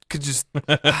just could just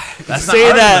That's say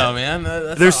not Arvin, that. though, man.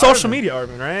 That's There's not social Arvin. media,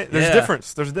 Arvin, right? There's Yeah. a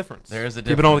difference. There's a difference. There is a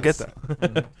People don't get difference.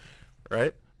 that,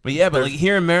 right? But yeah, but like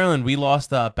here in Maryland, we lost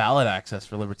ballot access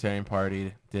for Libertarian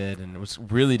Party and it was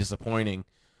really disappointing.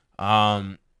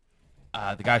 The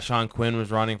guy Sean Quinn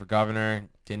was running for governor,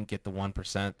 didn't get the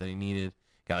 1% that he needed,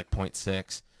 got like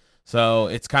 0.6. So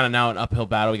it's kind of now an uphill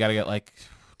battle. We got to get like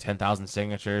 10,000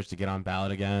 signatures to get on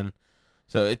ballot again.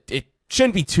 So it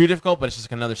shouldn't be too difficult, but it's just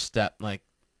like another step like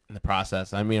in the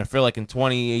process. I mean, I feel like in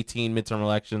 2018 midterm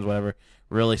elections, whatever,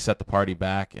 really set the party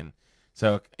back, and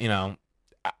so you know.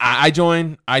 I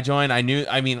joined. I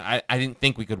didn't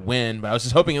think we could win, but I was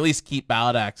just hoping at least keep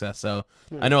ballot access. So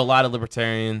I know a lot of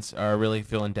libertarians are really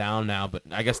feeling down now, but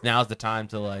I guess now's the time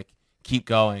to like keep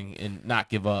going and not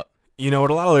give up. You know what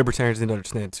a lot of libertarians need to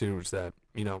understand too is that,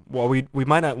 you know, while we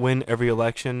might not win every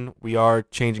election, we are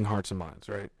changing hearts and minds,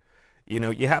 right? You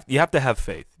know, you have to have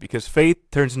faith, because faith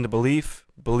turns into belief,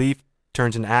 belief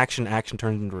turns into action, action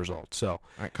turns into results. So All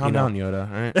right, calm You know. down,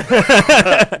 Yoda. All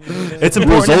right. it's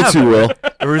important to Results, have you will.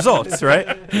 the results,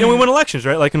 right? You know, we win elections,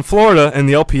 right? Like in Florida and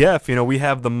the LPF, you know, we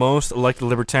have the most elected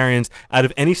libertarians out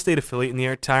of any state affiliate in the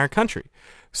entire country.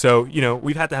 So, you know,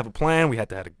 we've had to have a plan. We had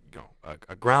to have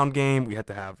a ground game. We had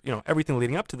to have, you know, everything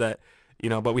leading up to that, you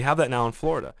know, but we have that now in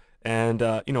Florida. And,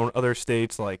 you know, in other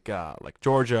states like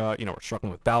Georgia, you know, we're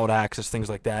struggling with ballot access, things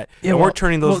like that. Yeah, and we're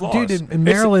turning those well, laws. dude. In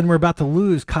Maryland, we're about to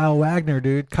lose Kyle Wagner,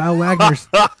 dude. Kyle Wagner's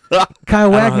Kyle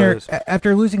know who Wagner. that is.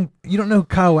 After losing, you don't know who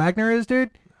Kyle Wagner is,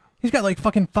 dude. He's got like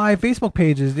fucking 5 Facebook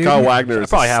pages, dude. Kyle Wagner I is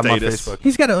probably a have him on status. Facebook.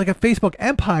 He's got like a Facebook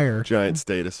empire, Giant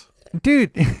status. dude.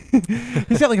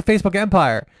 He's got like a Facebook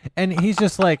empire, and he's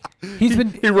just like he's been.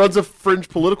 He runs a fringe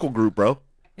political group, bro.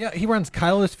 Yeah, he runs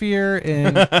Kylosphere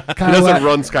and He Kyle doesn't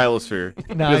run Skylosphere.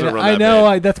 No, He doesn't run I that know.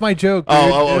 bad. That's my joke. Dude.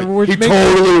 And we're He making-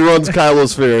 totally runs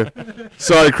Kylosphere.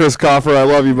 Sorry, Chris Coffer. I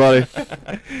love you, buddy.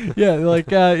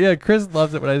 Yeah, Chris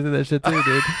loves it when I do that shit too,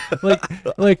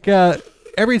 dude.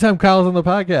 Every time Kyle's on the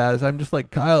podcast, I'm just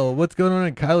like, Kyle, what's going on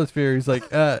in Kylosphere? He's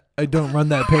like, I don't run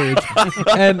that page.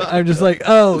 And I'm just like,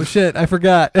 oh shit, I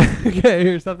forgot. Okay,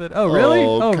 here's something. Oh really?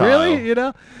 Oh, Kyle. Really? You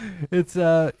know? It's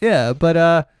yeah, but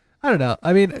I don't know.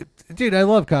 I mean, dude, I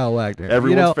love Kyle Wagner. Everyone's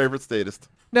you know? favorite statist.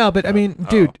 No, but I mean,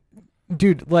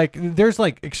 dude, like there's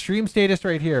like extreme statist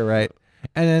right here, right?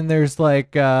 And then there's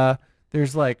like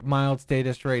mild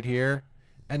statist right here,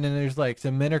 and then there's like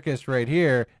some minarchist right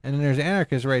here, and then there's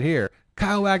anarchist right here.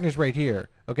 Kyle Wagner's right here.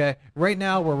 Okay, right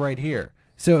now we're right here.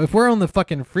 So if we're on the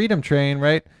fucking freedom train,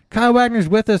 right? Kyle Wagner's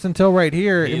with us until right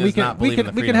here, He and does not believe in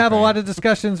the we can freedom have a train. lot of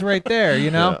discussions right there, you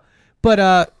know. Yeah. But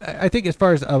I think as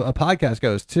far as a podcast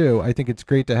goes too, I think it's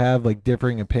great to have like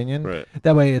differing opinion. Right.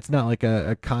 That way, it's not like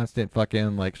a constant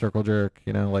fucking like circle jerk,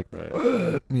 you know, like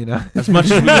Right. you know. As much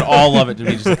as we would all love it to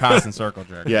be just a constant circle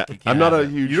jerk. Yeah, You can't I'm not have a it.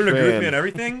 huge You don't fan. agree with me on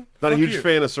everything? Not a Fuck huge you.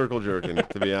 fan of circle jerking,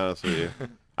 to be honest with you.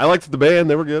 I liked the band;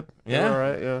 they were good. They Yeah? were all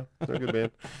right. Yeah, they're a good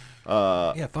band.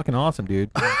 Yeah, fucking awesome,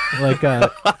 dude. Like,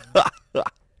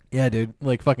 yeah, dude.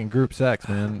 Like fucking group sex,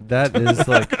 man. That is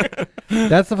like,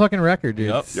 that's the fucking record, dude.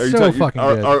 Yep. Are you So ta- fucking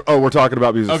are- good. are- we're talking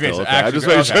about music Okay, still. so Okay, actually, I'm just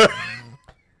making okay. sure.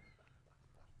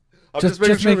 I'm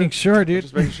just making sure, dude.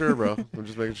 Just making sure, bro. I'm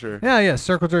just making sure. Yeah,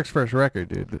 Circle Jerk's first record,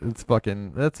 dude. It's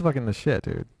fucking, that's fucking the shit,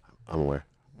 dude. I'm aware.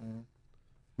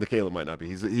 Nikayla might not be.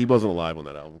 He wasn't alive when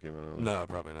that album came out. No,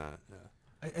 probably not. Yeah.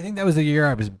 I think that was the year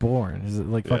I was born. Is it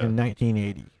like Yeah. fucking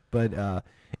 1980? But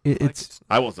it's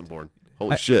I wasn't born.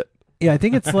 Holy I- shit. yeah, I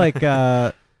think it's like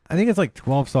I think it's like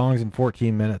 12 songs in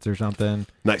 14 minutes or something.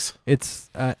 Nice. It's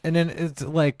and then it's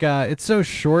like it's so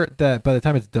short that by the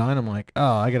time it's done, I'm like,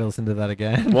 oh, I gotta listen to that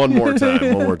again. One more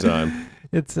time. One more time.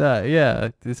 It's yeah.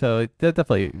 So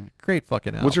definitely great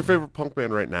fucking album. What's your favorite punk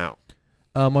band right now?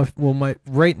 My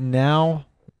right now.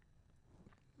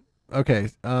 Okay.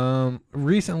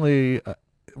 Recently,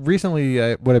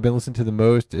 what I've been listening to the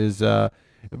most is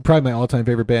probably my all-time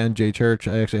favorite band, J Church.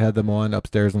 I actually had them on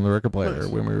upstairs on the record player Nice.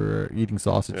 when we were eating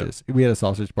sausages. We had a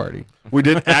sausage party. We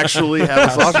did actually have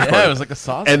a sausage Yeah, it party. was like a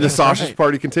sausage. And the That's sausage right.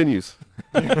 party continues.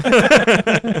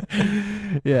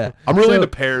 Yeah. I'm really So- into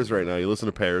Pears right now. You listen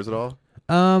to Pears at all?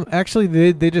 Actually,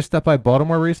 they just stopped by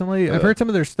Baltimore recently. I've Yeah. heard some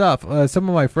of their stuff. Some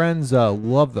of my friends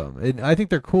love them, and I think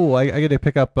they're cool. I get to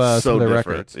pick up some So of their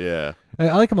different. records. Yeah.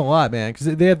 I like them a lot, man,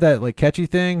 because they have that like catchy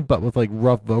thing, but with like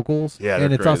rough vocals. Yeah, they're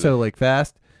and it's crazy. also like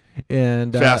fast.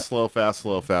 And Fast, slow, fast,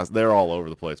 slow, fast. They're all over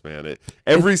the place, man.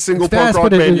 Every single it's punk fast, rock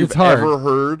but band it's you've hard. ever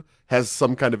heard has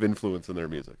some kind of influence in their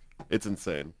music. It's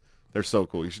insane. They're so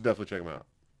cool. You should definitely check them out.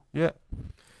 yeah,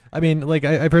 I mean, like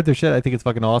I've heard their shit. I think it's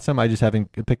fucking awesome. I just haven't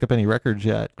picked up any records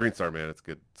yet. Green Star, man. It's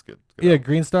good. It's good. It's good Yeah, album.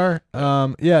 Green Star.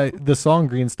 Yeah, the song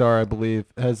Green Star, I believe,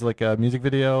 has like a music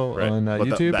video Right. on But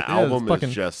YouTube. The Yeah, it's album fucking-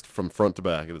 is just from front to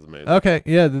back. It is amazing. Okay,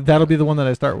 yeah, that'll be the one that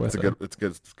I start with. It's a good. It's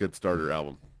good. It's a good starter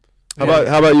album. Yeah.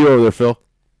 How about you over there, Phil?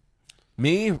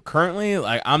 Me currently,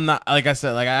 like I'm not like I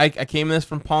said, like I came in this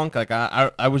from punk. Like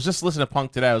I was just listening to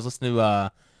punk today. I was listening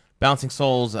to Bouncing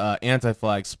Souls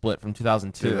Anti-Flag split from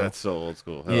 2002. Dude, that's so old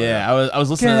school. Hell yeah, I was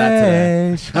listening to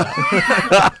that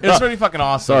today. It was pretty fucking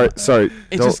awesome. Sorry.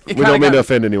 It Don't- just- it we kinda don't mean got- to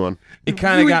offend anyone. It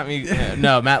kind of got me.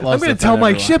 No, Matt I'm loves. gonna to tell offend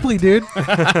Mike everyone. Shipley, dude.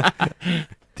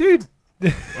 Dude,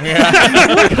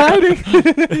 Yeah. like hiding.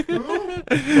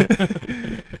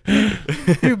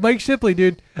 Dude, Mike Shipley,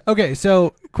 dude. Okay,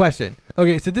 so question.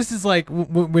 Okay, so this is like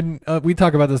when we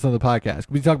talk about this on the podcast.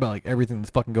 We talk about like everything that's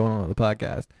fucking going on the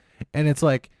podcast, and it's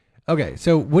like, okay,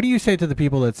 so what do you say to the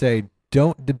people that say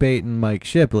don't debate Mike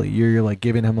Shipley? You're like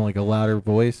giving him like a louder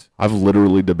voice. I've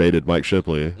literally debated Mike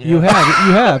Shipley. You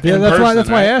have. Yeah, In that's why. person, That's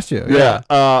why I right? asked you.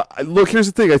 Yeah. Look, here's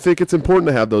the thing. I think it's important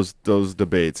to have those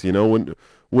debates. You know,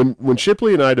 when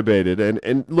Shipley and I debated,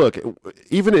 and look,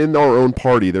 even in our own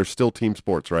party, there's still team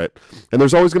sports, right? And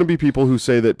there's always going to be people who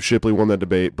say that Shipley won that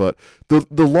debate, but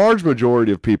the large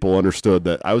majority of people understood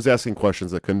that I was asking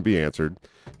questions that couldn't be answered.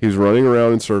 He was running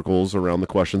around in circles around the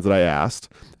questions that I asked,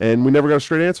 and we never got a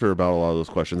straight answer about a lot of those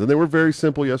questions. And they were very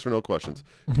simple yes or no questions.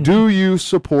 Do you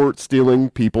support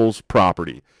stealing people's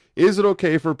property? Is it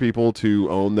okay for people to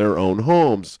own their own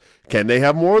homes? Can they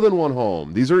have more than one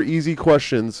home? These are easy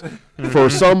questions for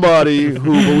somebody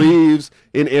who believes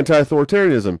in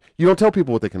anti-authoritarianism. You don't tell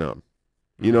people what they can own.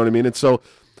 You know what I mean? And so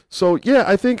yeah,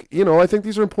 I think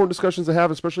these are important discussions to have,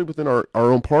 especially within our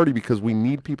own party, because we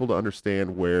need people to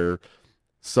understand where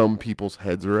some people's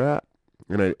heads are at.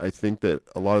 And I think that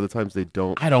a lot of the times they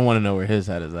don't. I don't want to know where his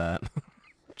head is at.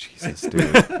 Jesus,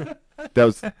 dude. That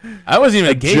was I wasn't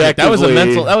even engaged. That was a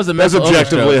mental. That was a mental.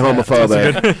 That's objectively overstroke.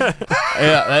 homophobic.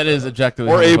 Yeah, that is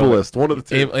objectively. Or homophobic. ableist. One of the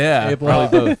two. Yeah,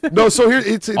 probably both. No, so here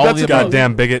it's All that's the a above.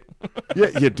 Goddamn bigot.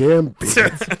 Yeah, you damn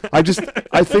bigots. I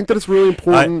think that it's really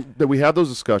important that we have those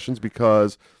discussions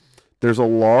because there's a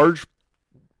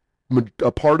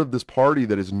part of this party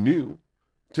that is new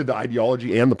to the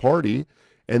ideology and the party,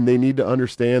 and they need to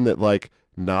understand that like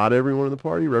not everyone in the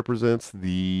party represents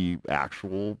the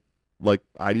actual like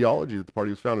ideology that the party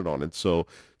was founded on, and so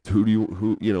who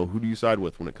do you side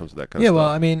with when it comes to that kind of Yeah, stuff? well,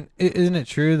 I mean, isn't it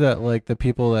true that like the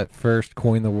people that first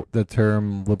coined the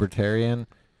term libertarian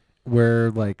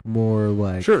were like more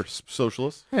like Sure,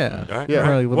 socialists. yeah, All right. Yeah.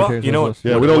 probably Well, libertarian you know what? socialists.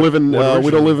 Yeah, What- we don't what- live in what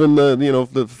we don't originally- live in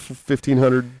the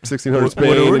 1500 1600 What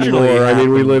Spain originally anymore. I mean,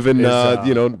 we happened live in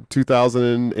is,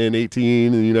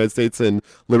 2018 in the United States, and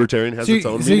libertarian has its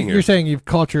own meaning you're here. saying you've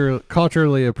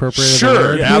culturally appropriated the Sure,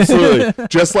 word? yeah, absolutely.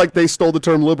 Just like they stole the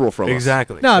term liberal from us.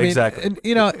 Exactly. No, I mean, exactly. and,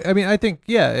 I mean, I think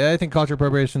culture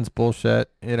appropriation's bullshit,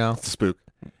 It's a spook.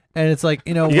 and it's like,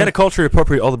 You got to culture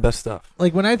appropriate all the best stuff.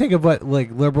 like when I think of what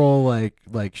like liberal like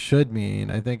should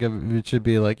mean, I think of it should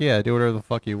be like, yeah, do whatever the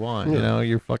fuck you want. You Yeah. know,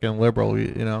 you're fucking liberal.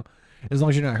 You know, as long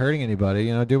as you're not hurting anybody,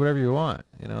 you know, do whatever you want.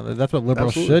 You know, that's what liberal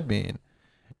Absolutely. should mean.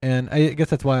 And I guess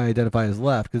that's why I identify as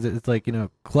left, because it's like, you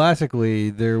know, classically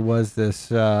there was this,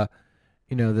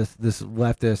 this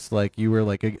leftist, like you were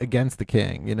like against the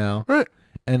king, you know, Right.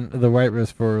 and the right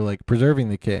was for like preserving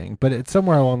the king. But it's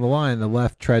somewhere along the line the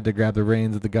left tried to grab the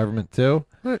reins of the government too,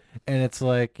 Right. and it's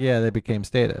like, yeah, they became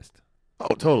statist. Oh,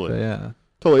 totally. So, yeah.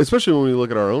 Totally. Especially when we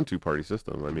look at our own two-party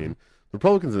system. I mean,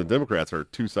 Republicans and Democrats are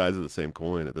two sides of the same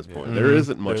coin at this point. Yeah. There Mhm.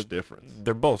 isn't much difference.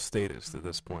 They're both statist at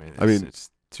this point. I mean, it's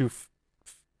too.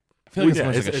 I feel like Yeah, it's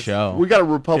almost like a it's- show. We got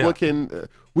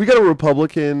a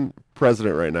Republican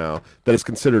president right now that is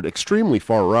considered extremely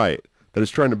far right that is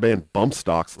trying to ban bump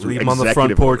stocks through Leave them on the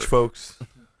front executive porch, order. folks.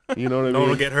 You know what I No one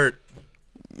will mean? get hurt.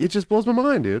 It just blows my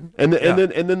mind, dude. And Yeah.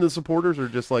 then the supporters are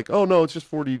just like, oh no, it's just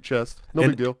 4D chest, no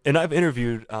big deal. And I've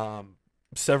interviewed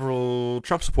several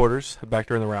Trump supporters back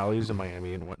during the rallies in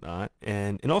Miami and whatnot,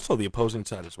 and also the opposing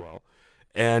side as well.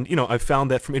 And I found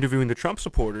that from interviewing the Trump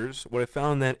supporters, what I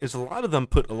found that is a lot of them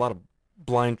put a lot of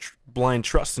blind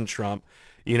trust in Trump.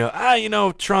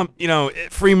 Trump,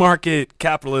 free market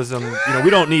capitalism. We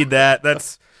don't need that.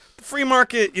 That's the free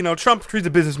market. Trump treats a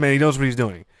businessman. He knows what he's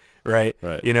doing. Right.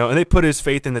 Right. And they put his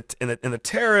faith in the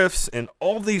tariffs and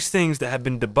all these things that have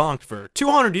been debunked for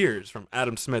 200 years from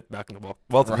Adam Smith back in the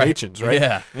Wealth of Nations,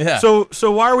 right? Yeah. So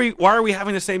why are we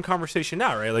having the same conversation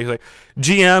now, right? Like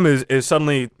GM is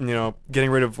suddenly getting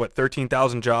rid of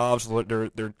 13,000 jobs.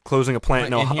 They're closing a plant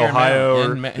in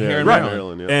Ohio, here in Right.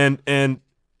 Maryland, yeah.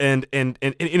 and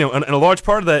a large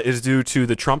part of that is due to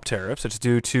the Trump tariffs. It's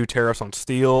due to tariffs on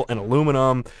steel and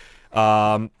aluminum. There's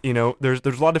a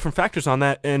lot of different factors on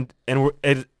that, and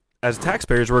as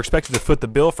taxpayers, we're expected to foot the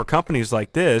bill for companies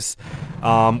like this.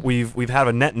 We've had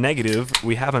a net negative.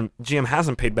 GM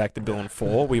hasn't paid back the bill in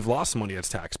full. We've lost money as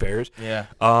taxpayers. Yeah.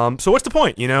 So what's the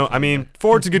point? I mean,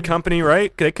 Ford's a good company,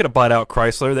 right? They could have bought out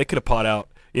Chrysler. They could have bought out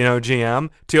GM.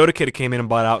 Toyota could have came in and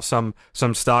bought out some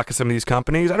stock of some of these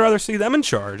companies. I'd rather see them in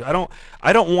charge. I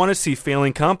don't want to see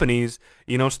failing companies,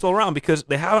 still around because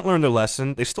they haven't learned their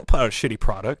lesson. They still put out a shitty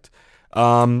product,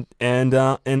 and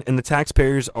the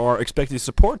taxpayers are expected to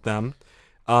support them.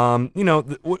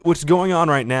 What's going on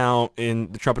right now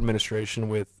in the Trump administration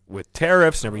with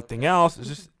tariffs and everything else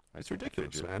is it's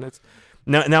ridiculous, man. It's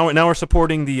now we're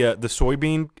supporting the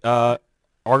soybean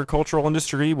agricultural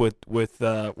industry with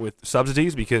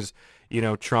subsidies because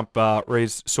Trump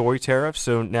raised soy tariffs,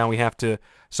 so now we have to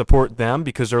support them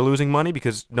because they're losing money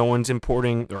because no one's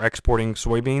importing or exporting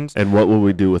soybeans. And what will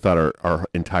we do without our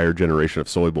entire generation of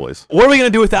soy boys? What are we gonna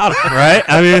do without them, right?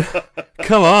 I mean,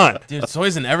 come on, Dude,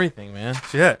 soy's in everything, man.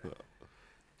 shit.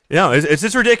 It's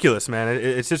just ridiculous, man.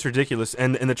 It's just ridiculous.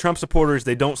 And the Trump supporters,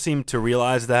 they don't seem to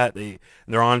realize that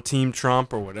they're on Team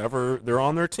Trump or whatever. They're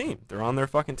on their team. They're on their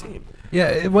fucking team. Yeah,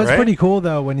 it was Right? pretty cool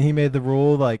though when he made the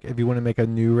rule, like if you want to make a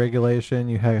new regulation,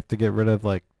 you have to get rid of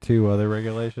like 2 other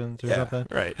regulations or something.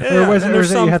 Right. Or was and it,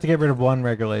 there's you have have to get rid of 1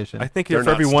 regulation? I think They're for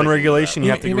not every one sticking to regulation, that.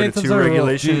 you have to He get rid made of some 2 sort of rule.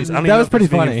 regulations. I don't That even was know pretty if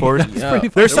it's being funny. enforced. That's Yeah. pretty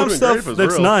funny. There's It some would've been great stuff if it was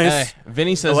that's real. nice. Hey,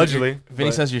 Vinny says Allegedly, Vinny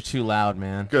but- says you're too loud,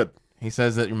 man. Good. He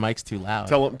says that your mic's too loud.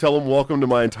 Tell him welcome to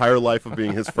my entire life of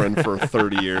being his friend for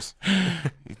 30 years.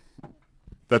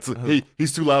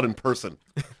 He's too loud in person.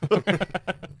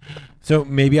 So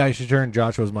maybe I should turn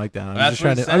Joshua's mic down. That's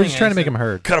what he's I was just saying. trying to make him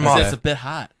heard. Cut him He said off. It's a bit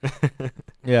hot.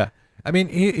 Yeah. I mean,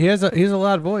 he has a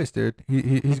loud voice, dude.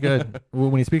 He's good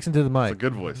when he speaks into the mic. It's a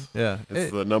good voice. Yeah,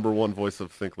 It's the number one voice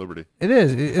of Think Liberty. it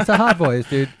is. It's a hot voice,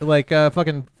 dude. Like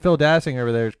fucking Phil Dassing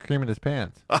over there is creaming his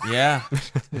pants. Yeah.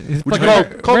 He's Would you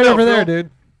fucking calm right down, over there, Phil?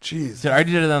 dude. Jeez. Dude, I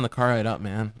already did it on the car ride up,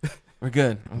 man. We're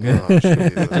good. I'm good. Oh,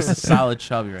 Jesus. Just a solid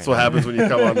chubby right That's what now. happens when you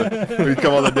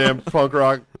come on the damn punk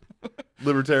rock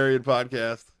libertarian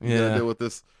podcast. You gotta Yeah. deal with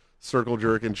this circle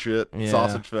jerking shit, Yeah.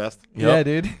 sausage fest. Yeah,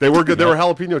 dude. They were good. They were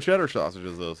jalapeno cheddar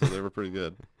sausages though, so they were pretty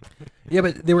good. Yeah,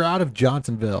 but they were out of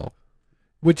Johnsonville,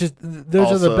 which is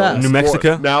those are the Also, best. New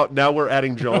Mexico? Now we're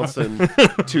adding Johnson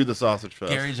to the sausage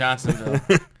fest. Gary Johnsonville.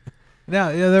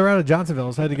 Yeah, they were out of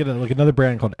Johnsonville, so I had to get like another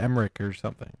brand called Emmerich or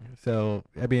something. So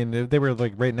I mean, they were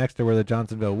like right next to where the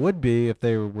Johnsonville would be if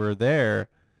they were there.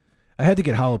 I had to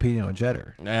get jalapeno and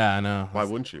cheddar. Yeah, I know. Why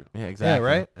wouldn't you? Yeah, exactly.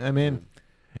 Yeah, right. I mean,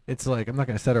 it's like I'm not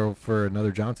gonna settle for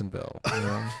another Johnsonville. You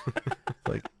know? It's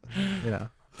like, you know.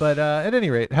 But at any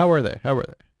rate, how were they?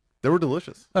 They were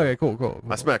delicious. Okay, cool.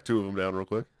 I smacked 2 of them down real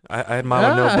quick. I had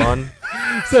mine with no bun.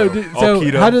 So, all so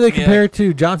keto. how do they Yeah. compare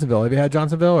to Johnsonville? Have you had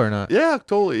Johnsonville or not? Yeah,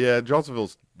 totally. Yeah,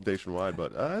 Johnsonville's nationwide,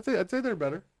 but I'd say they're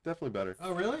better. Definitely better.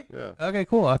 Oh, really? Yeah. Okay,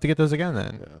 cool. I'll have to get those again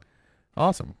then. Yeah.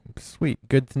 Awesome. Sweet.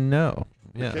 Good to know.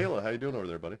 Yeah. Michaela, how you doing over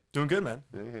there, buddy? Doing good, man.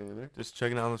 Yeah, you hanging in there? Just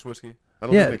checking out on this whiskey. I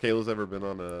don't Yeah. think Michaela's ever been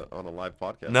on a live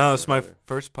podcast. No, it's my either.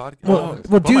 first podcast. Well, it's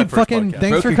well, one of my dude, first fucking podcasts. thanks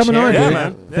Broke for your coming chair. on, Yeah, dude.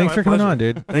 man. Yeah, Thanks my for coming pleasure. on,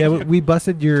 dude. Thank yeah, you. we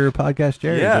busted your podcast,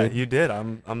 Jerry. Yeah, dude. you did.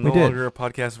 I'm no We did. longer a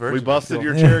podcast virgin. We busted so-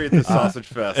 your cherry at this sausage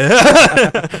fest.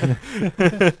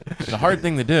 It's a hard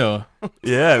thing to do.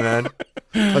 Yeah, man.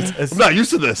 I'm not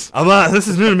used to this. I'm not. This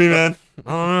is new to me, man. I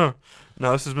don't know.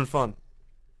 No, this has been fun.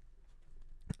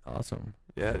 Awesome.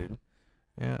 Yeah, dude.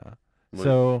 Yeah. What-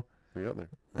 So, We got there.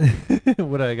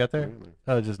 what did I got We there? got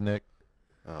there. Oh, just Nick.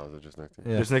 Oh, is it just next to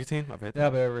Yeah. There's nicotine. I've had Yeah,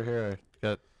 but over here I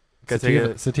got Can I take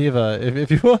sativa, a- sativa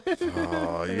if you want. Oh, you Can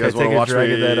I guys take want to a watch drag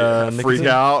me of that, freak nicotine?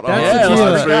 out? That's Yeah,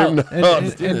 on let's stream? freak out. No, And,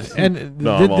 let's do and, this. and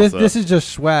No, I'm all this, set. this is just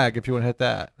swag if you want to hit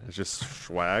that. it's just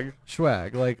swag.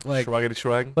 Swag. Like Schwaggity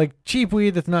swag. like cheap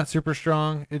weed that's not super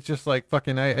strong. It's just like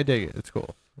fucking I dig it. It's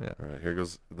cool. Yeah. All right, here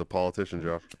goes the politician,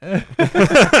 Josh.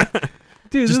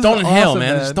 Dude, this Just is don't inhale, awesome,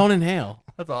 man. Just don't inhale.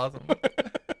 That's awesome.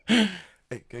 Hey,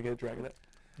 can I get a drag of that?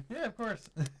 Yeah, of course.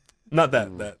 Not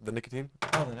that. The nicotine.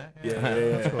 Yeah, Yeah.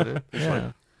 That's cool, dude.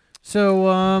 Yeah.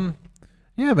 So,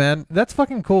 yeah, man, that's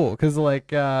fucking cool. Cause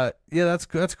like, yeah, that's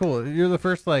cool. You're the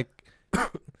first like,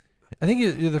 I think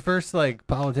you're the first like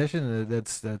politician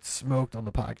that's smoked on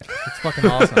the podcast. It's fucking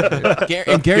awesome, dude.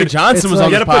 And Gary Johnson was like-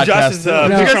 on You this gotta put podcast. Josh's No.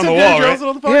 picture You guys on the said wall, Gary right? Johnson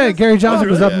on the Yeah, podcast? Gary Johnson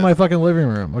was up Yeah. in my fucking living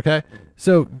room. Okay,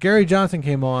 so Gary Johnson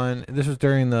came on. This was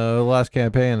during the last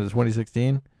campaign of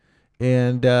 2016,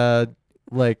 and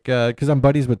because I'm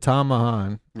buddies with Tom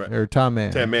Mahan Right. or Tom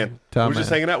Mann. Tam Man. Tom We were just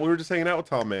Mann. hanging out. We were just hanging out with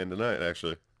Tom Mann tonight,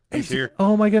 actually. He's here.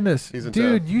 Oh my goodness, He's in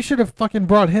dude! town. You should have fucking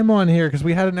brought him on here because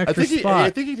we had an I extra think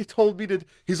spot. he told me to.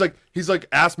 He's like,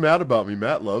 ask Matt about me.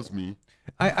 Matt loves me.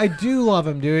 I do love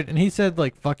him, dude, and he said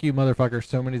like "fuck you, motherfucker"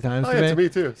 so many times Oh to yeah, me. to me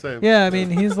too. Same. Yeah, I mean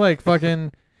he's like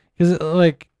fucking because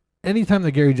like anytime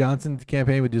the Gary Johnson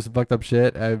campaign would do some fucked up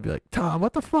shit, I'd be like, Tom,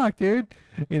 what the fuck, dude?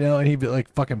 You know, and he'd be like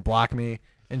fucking block me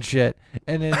and shit,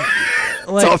 and then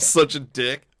like Tom's such a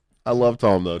dick. I love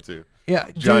Tom though too. yeah,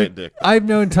 Giant dude, dick. I've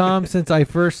known Tom since I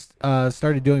first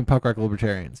started doing punk rock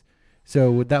libertarians.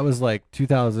 So that was like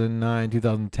 2009,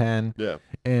 2010. Yeah.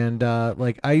 And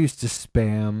like I used to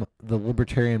spam the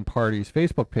Libertarian Party's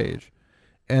Facebook page,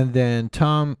 and then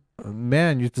Tom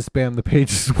Mann used to spam the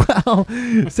page as well.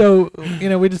 So you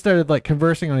know we just started like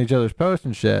conversing on each other's posts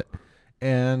and shit,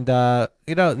 and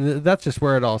you know that's just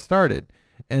where it all started.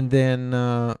 And then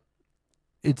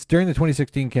it's during the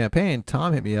 2016 campaign.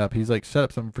 Tom hit me up. He's like, set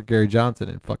up something for Gary Johnson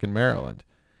in fucking Maryland.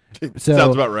 So-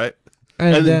 Sounds about right.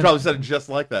 And, And then, he probably said it just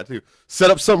like that too. Set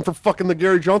up something for fucking the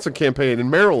Gary Johnson campaign in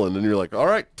Maryland, and you're like, all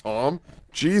right, Tom,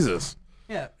 Jesus.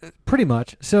 yeah, pretty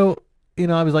much. So, you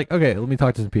know, I was like, okay, let me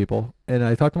talk to some people. And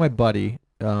I talked to my buddy,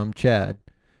 Chad,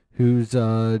 who's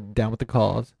down with the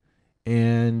cause.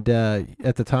 And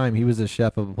at the time, he was a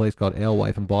chef of a place called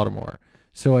Alewife in Baltimore.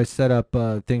 So I set up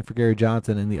a thing for Gary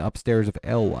Johnson in the upstairs of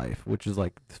Alewife, which is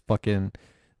like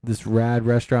this rad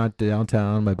restaurant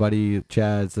downtown. My buddy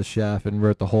Chad's the chef and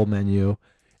wrote the whole menu.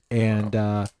 And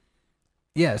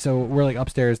yeah, so we're like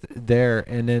upstairs there.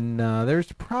 And then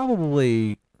there's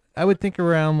probably, I would think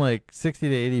around like 60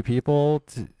 to 80 people.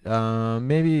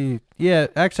 Maybe, yeah,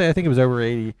 actually, I think it was over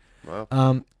 80.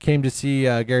 Wow. Came to see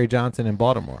Gary Johnson in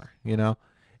Baltimore, you know,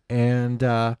 and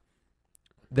that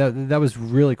was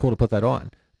really cool to put that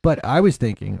on. But I was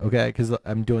thinking, okay, because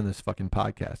I'm doing this fucking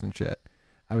podcast and shit.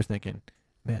 I was thinking,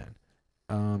 man,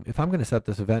 if I'm gonna set up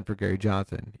this event for Gary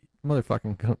Johnson,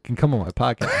 motherfucking can come on my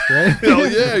podcast, right? Hell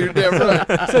yeah, you're damn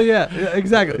right. So yeah,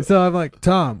 exactly. So I'm like,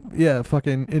 Tom, yeah,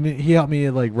 fucking, and he helped me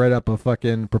like write up a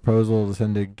fucking proposal to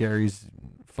send to Gary's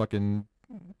fucking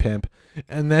pimp,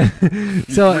 and then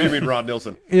so You mean Ron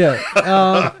Nilsson?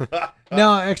 yeah.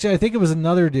 No, actually, I think it was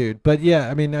another dude, but yeah,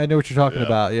 I mean, I know what you're talking Yeah.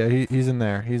 about. Yeah, he's in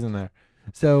there. He's in there.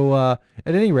 So at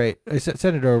any rate, I sent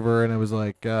it over, and I was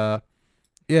like, yeah,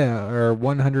 our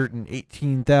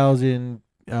 118,000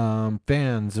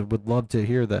 fans would love to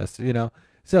hear this, you know.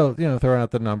 So throwing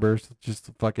out the numbers, just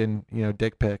fucking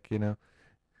dick pic, you know.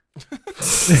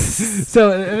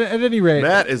 So at any rate,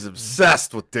 Matt is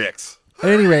obsessed with dicks. at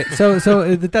any rate, so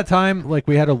at that time, like,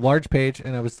 we had a large page,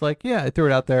 and I was like, yeah, I threw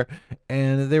it out there,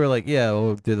 and they were like, yeah,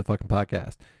 we'll do the fucking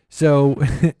podcast. So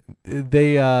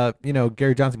they,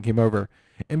 Gary Johnson came over,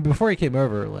 and before he came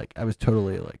over, like, I was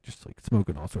totally like just like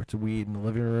smoking all sorts of weed in the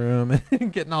living room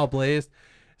and getting all blazed.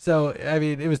 So I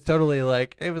mean, it was totally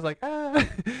like and then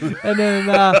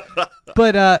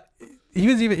but he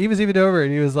was even over,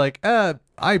 and he was like, I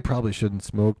probably shouldn't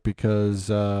smoke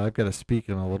because I've got to speak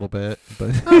in a little bit,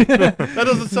 but That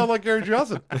doesn't sound like Gary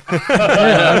Johnson.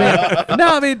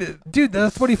 I mean, dude,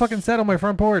 that's what he fucking said on my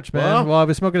front porch, man, Wow. while I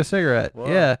was smoking a cigarette. Wow.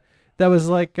 Yeah, that was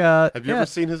like, Have you yeah. ever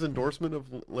seen his endorsement of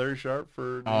Larry Sharp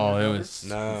for? Oh, it was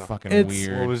No. fucking It's-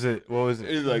 weird. What was it?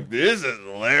 He's like, this is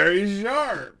Larry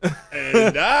Sharp,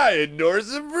 and I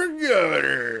endorse him for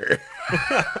governor.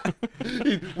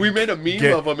 We made a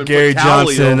meme of him and Gary put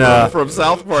Cowley Johnson, over him from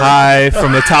South Park. High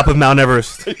from the top of Mount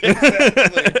Everest.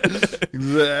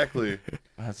 Exactly.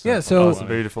 That's Yeah, so so- That's funny.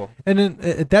 beautiful. And then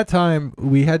at that time,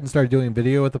 we hadn't started doing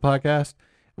video with the podcast.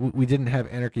 We didn't have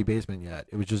Anarchy Basement yet.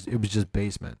 It was just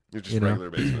basement. You're just You know? regular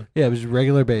basement. Yeah, it was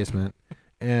regular basement,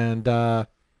 and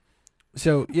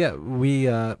so yeah, we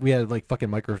had like fucking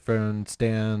microphone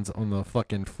stands on the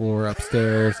fucking floor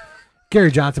upstairs. Gary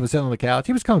Johnson was sitting on the couch.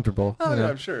 He was comfortable. Oh you yeah, know?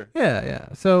 I'm sure. Yeah.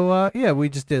 So yeah, we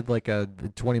just did like a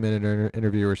 20-minute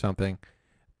interview or something,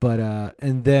 but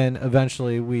and then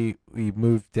eventually we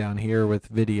moved down here with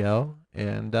video,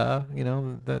 and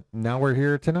that now we're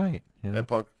here tonight. You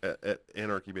know? At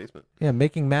Anarchy Basement, Yeah,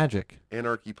 making magic.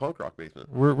 Anarchy Punk Rock Basement.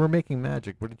 We're making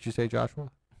magic. What did you say,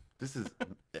 Joshua? This is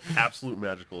an absolute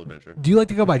magical adventure. Do you like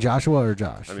to go by Joshua or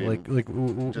Josh? I mean,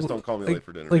 like Just don't call me late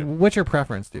for dinner. like man. what's your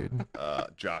preference, dude?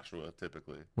 Joshua,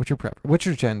 typically. What's your preference? What's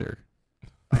your gender?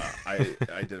 I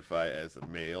identify as a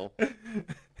male.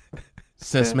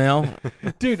 Cis male.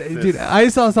 Dude, I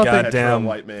saw something. Goddamn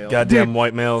white male. Goddamn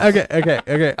white males. Okay.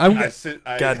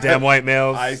 Goddamn white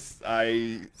males.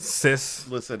 I Cis.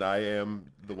 listen. I am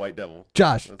the white devil.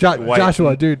 Joshua, White-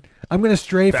 Joshua, dude. I'm gonna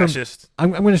stray from. Fascist.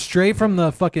 I'm gonna stray from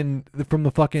the fucking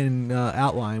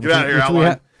outline. Get outta here,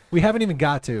 outline. We haven't even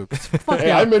got to. 'Cause fuck Hey,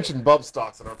 yeah. I mentioned bump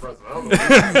stocks in our president.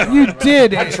 I don't know. You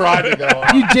did. I tried to go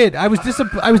on. You did. I was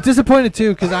disappointed too,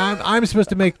 because I'm supposed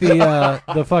to make the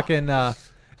fucking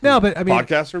no, but I mean,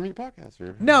 Podcaster, meet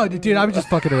podcaster. no, dude, I was just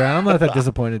fucking around. I'm not that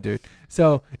disappointed, dude.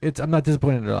 So I'm not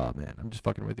disappointed at all, man. I'm just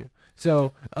fucking with you.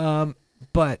 So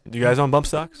but Do you guys own bump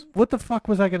stocks? what the fuck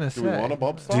was I gonna say? Do we want a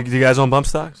bump Do stock? you guys own bump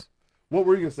stocks? What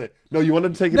were you gonna say? No, you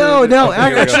wanted to take it. No, into- no, okay, here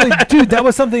we go. actually, dude, that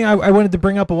was something I wanted to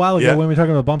bring up a while ago Yeah. when we were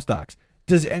talking about bump stocks.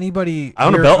 Does anybody I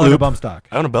own a here belt own loop. bump stock?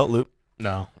 I own a belt loop.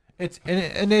 No. It's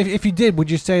and if you did,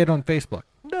 would you say it on Facebook?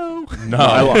 No. No.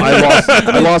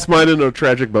 I lost mine in a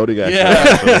tragic boating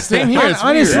accident. Yeah. Same here. It's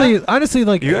weird. Honestly,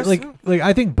 like You guys too?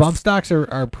 I think bump stocks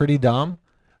are pretty dumb.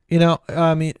 You know,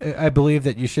 I mean, I believe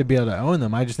that you should be able to own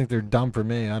them. I just think they're dumb for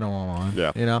me. I don't want one.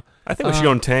 Yeah. You know. I think we should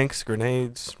own tanks,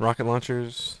 grenades, rocket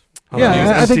launchers.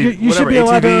 Yeah, I think you should whatever, be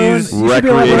allowed to own. ATVs, You should be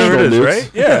allowed to whatever own. it is, nukes.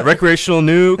 right? Yeah, recreational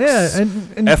nukes. Yeah,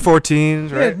 and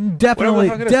F-14s, right? yeah, definitely, Whatever the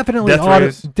fuck it is. definitely, Death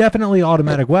rays. definitely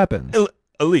automatic weapons.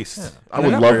 At least. I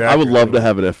would love to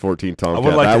have an F-14 Tomcat. I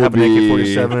would like that to have would an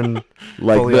be AK-47.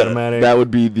 like fully that, automatic. that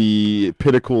would be the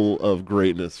pinnacle of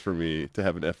greatness for me to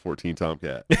have an F-14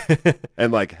 Tomcat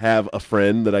and like have a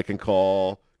friend that I can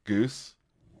call Goose.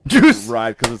 Goose.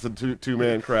 Ride because it's a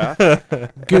two-man craft.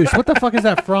 Goose, what the fuck is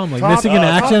that from? Like Top- missing in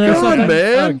action or Top Gun, something?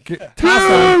 man. Top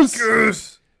Gun.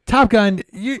 Goose. Top Gun.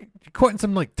 You quoting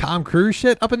some like Tom Cruise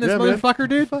shit up in this Yeah, man. motherfucker,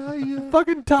 dude?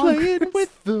 Fucking Tom Playing Cruise.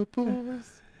 with the boys.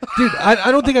 Dude,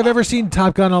 I don't think I've ever seen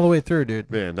Top Gun all the way through, dude.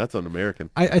 Man, that's un-American.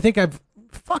 I think I've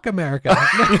fuck America.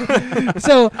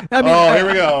 So I mean, Oh, here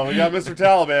we go. We got Mr.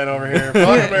 Taliban over here.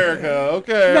 Fuck America.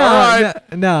 Okay, No, all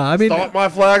right. no. I mean, Stomp my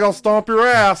flag, I'll stomp your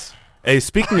ass. Hey,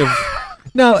 speaking of...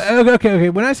 no.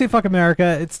 Okay. When I say fuck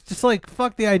America, it's just like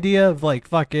fuck the idea of like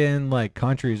fucking like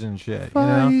countries and shit. You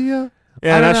know? Yeah,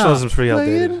 I don't know. nationalism's pretty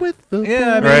outdated. with the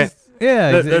Yeah, I mean, Right.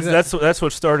 Yeah, That's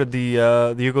what started the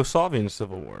Yugoslavian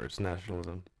civil war. It's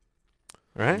nationalism.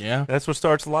 right? Yeah. That's what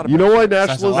starts a lot of. You know why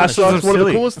That's a lot nationalism of sucks? shit. One of the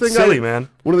silly. coolest things Silly, man.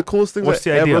 One of the coolest things What's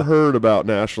I the ever idea? heard about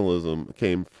nationalism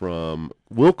came from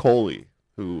Will Coley,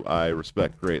 who I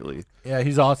respect greatly. Yeah,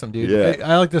 he's awesome, dude. Yeah.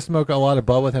 I like to smoke a lot of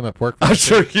bud with him at Pork. I'm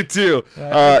sure you do.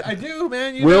 I do,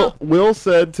 man. You know. Will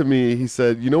said to me, he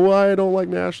said, "You know why I don't like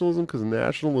nationalism? Because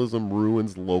nationalism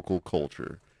ruins local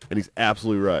culture." And he's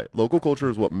absolutely right. Local culture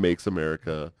is what makes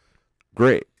America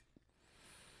great.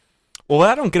 Well, what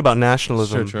I don't get about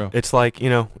nationalism, Sure, true. it's like,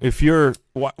 if you're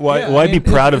why Yeah, why I be mean,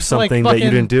 proud of it's like something that you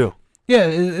fucking- didn't do? Yeah,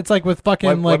 it's like with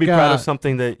fucking Why like be proud of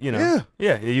something that you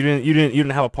didn't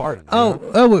have a part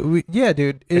in? yeah,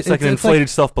 dude. It's like an inflated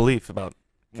self-belief about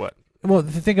what? Well,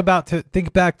 think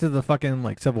back to the fucking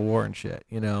like Civil War and shit.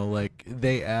 You know, like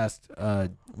they asked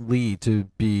Lee to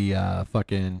be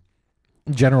fucking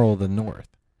general of the North.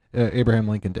 Abraham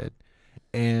Lincoln did,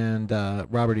 and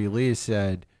Robert E. Lee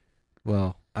said,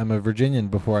 "Well, I'm a Virginian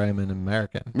before I'm an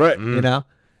American." Right. Mm. You know,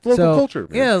 Local culture.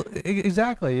 Man. Yeah,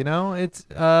 exactly. You know, it's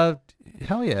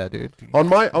hell yeah, dude. On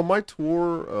my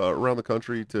tour around the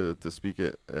country to speak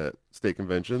at state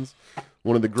conventions,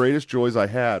 one of the greatest joys I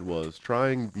had was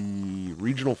trying the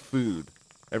regional food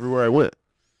everywhere I went,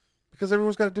 because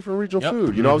everyone's got a different regional Yep.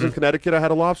 food. You know, I was in Connecticut, I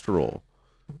had a lobster roll.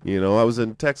 You know, I was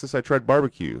in Texas, I tried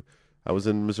barbecue. I was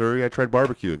in Missouri, I tried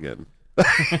barbecue again.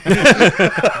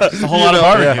 Just a whole lot of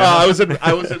barbecue.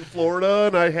 I was in Florida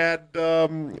and I had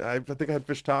I think I had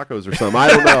fish tacos or something. I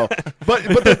don't know. But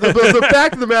the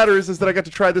fact of the matter is that I got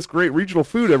to try this great regional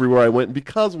food everywhere I went, and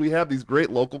because we have these great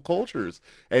local cultures,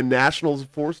 and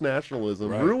forced nationalism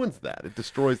ruins that. It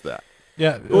destroys that.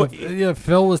 Yeah, yeah.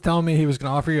 Phil was telling me he was going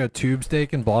to offer you a tube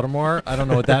steak in Baltimore. I don't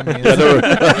know what that means.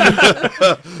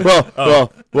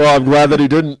 Well, I'm glad that he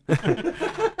didn't.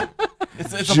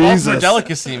 It's a Jesus. Baltimore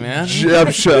delicacy, man.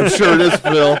 I'm sure it is,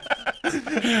 Phil.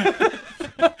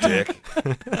 Dick.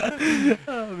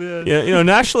 Yeah,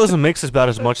 nationalism makes about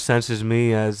as much sense as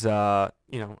me as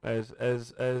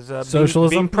Socialism?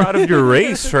 being proud of your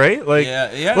race, right? Like,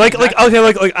 yeah. like exactly. okay,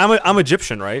 like I'm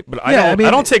Egyptian, right? But I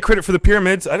don't take credit for the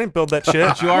pyramids. I didn't build that shit.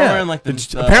 But you are wearing like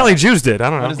the Apparently Jews did. I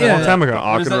don't know. what is A long that? time ago.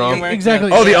 What is that you're wearing?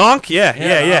 Exactly. Oh, the Ankh? Yeah.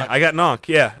 Yeah. I got an Ankh.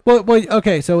 Yeah. Well,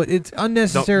 okay, so it's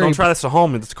unnecessary. Don't try this at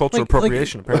home. It's cultural Like-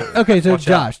 appropriation. Apparently. Okay, so Watch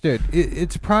out. Josh, dude,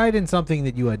 it's pride in something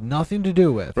that you had nothing to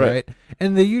do with, Right. right?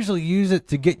 And they usually use it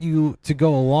to get you to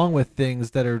go along with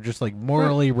things that are just like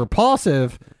morally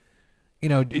repulsive. You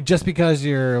know, just because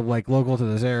you're like local to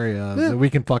this area, Yeah. that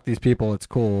we can fuck these people. It's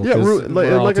cool. Yeah, 'cause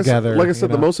we're all like together. I said, you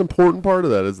the know? most important part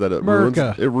of that is that it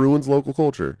America. ruins local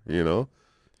culture. You know,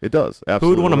 it does. Who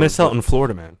Absolutely. would want to miss out in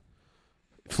Florida, man?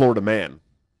 Florida man?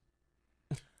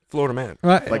 Florida man.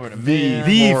 right? Like Florida the man.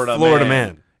 The Florida, Florida man.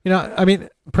 man. You know, I mean, Do you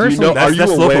personally, know, that's- are you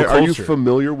that's local aware? Are you culture.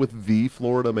 familiar with the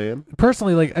Florida man?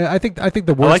 like I think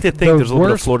the worst. I like to think the there's a little bit of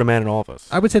worst- Florida man in all of us.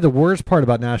 I would say the worst part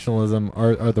about nationalism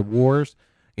are the wars.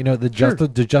 You know, the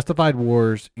justified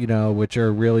wars. You know, which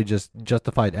are really just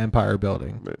justified empire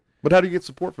building. Right. But how do you get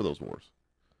support for those wars?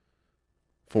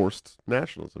 Forced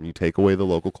nationalism. You take away the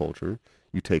local culture.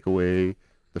 You take away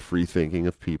the free thinking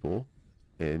of people,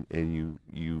 and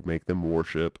you make them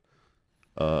worship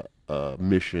a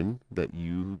mission that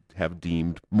you have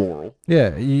deemed moral.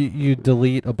 Yeah, you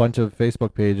delete a bunch of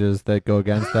Facebook pages that go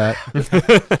against that.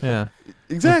 Yeah,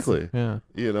 Exactly. yeah.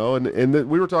 You know, and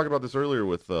we were talking about this earlier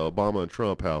with Obama and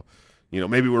Trump, how, you know,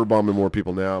 maybe we're bombing more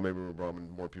people now, maybe we're bombing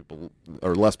more people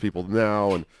or less people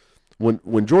now. And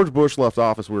when George Bush left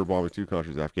office, we were bombing two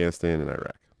countries, Afghanistan and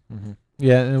Iraq. Mm-hmm.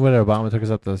 Yeah, and what Obama took us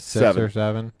up to 6 7. or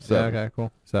 7. Seven. Yeah, okay,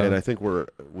 cool. 7. And I think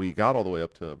we got all the way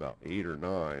up to about 8 or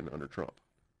 9 under Trump.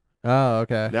 Oh,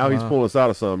 okay. Now he's Wow. pulling us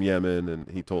out of some Yemen, and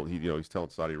he's telling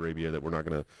Saudi Arabia that we're not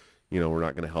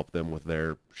gonna help them with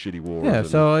their shitty wars. Yeah, and-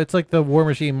 so it's like the war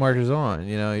machine marches on.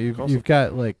 You know, Awesome.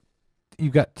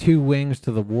 you've got two wings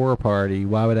to the war party.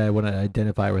 Why would I want to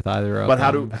identify with either of But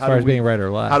them? how as far do as we- being right or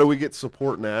left? how do we get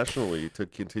support nationally to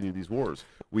continue these wars?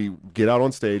 We get out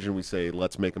on stage and we say,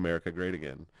 "Let's make America great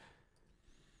again."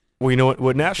 Well, you know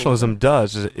what nationalism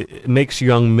does is it makes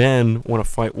young men want to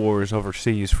fight wars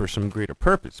overseas for some greater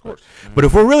purpose. Of course. But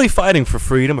if we're really fighting for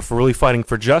freedom, if we're really fighting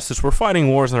for justice, we're fighting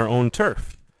wars on our own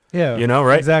turf. Yeah, You know,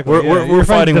 right? Exactly. We're, yeah. we're, You're we're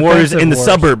fighting wars in the defensive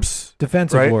suburbs.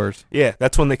 defensive right? wars. Yeah,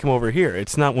 that's when they come over here.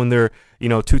 It's not when they're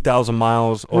 2,000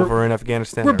 miles over in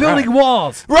Afghanistan. We're or building Iraq.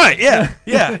 walls. Right? Yeah,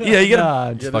 yeah, yeah. You gotta. Nah,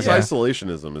 Yeah, just this fucking-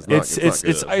 isolationism is not. It's not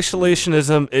good.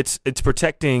 isolationism. It's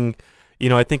protecting.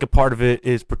 I think a part of it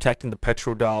is protecting the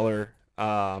petrodollar,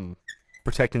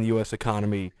 protecting the U.S.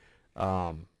 economy,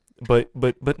 but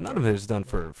none of it is done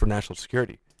for national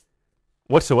security,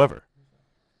 whatsoever.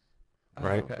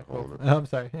 Right? Okay, cool. I'm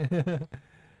sorry.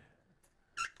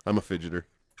 I'm a fidgeter.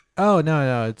 Oh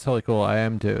no, it's totally cool. I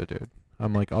am too, dude.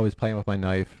 I'm like always playing with my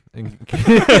knife.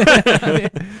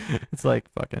 It's like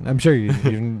fucking. I'm sure you've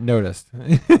noticed.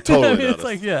 Totally It's noticed.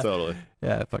 like, yeah. Totally.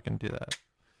 Yeah, fucking do that.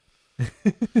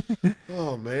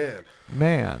 Oh man.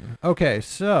 Man. Okay,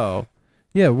 so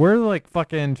yeah, we're like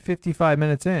fucking 55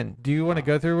 minutes in. Do you want to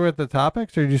go through with the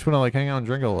topics, or do you just want to like hang out and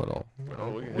drink a little?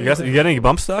 Oh, You got any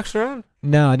bump stocks around?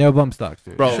 No, no bump stocks,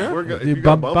 dude. Bro, Sure. we're good. If Dude, you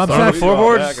got bump bumps stocks, on, we can go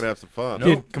floorboards? back and have some fun. No,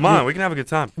 Dude, come on, we can have a good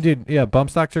time. Dude, yeah, bump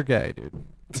stocks are gay, dude.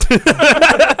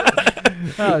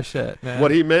 Oh shit, man.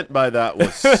 What he meant by that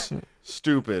was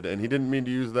stupid, and he didn't mean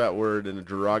to use that word in a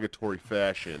derogatory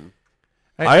fashion.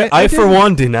 I for didn't-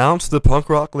 one, denounce the punk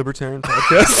rock libertarian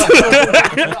podcast.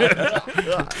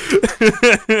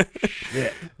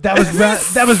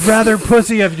 that was rather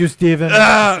pussy of you, Steven.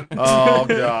 Oh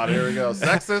God, here we go.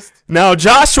 Sexist. Now,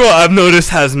 Joshua, I've noticed,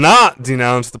 has not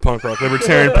denounced the punk rock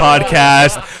libertarian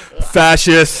podcast.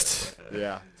 Fascist.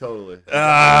 Yeah, totally.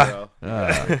 Ah.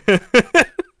 There you go.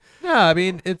 No, I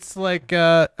mean it's like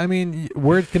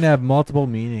words can have multiple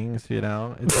meanings, you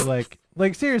know. It's like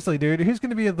seriously, dude, who's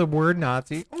gonna be the word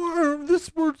Nazi? Or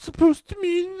this word's supposed to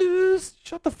mean this.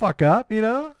 Shut the fuck up, you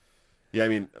know? Yeah, I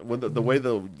mean, when the way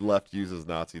the left uses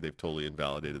Nazi, they've totally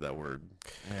invalidated that word.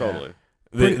 Totally.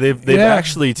 They've Yeah.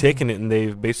 actually taken it and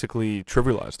they've basically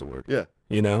trivialized the word. Yeah.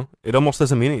 You know, it almost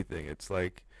doesn't mean anything. It's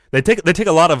like they take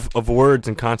a lot of words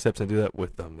and concepts and do that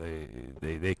with them.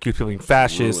 They accuse people of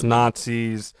fascists, Ruin it.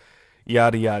 Nazis,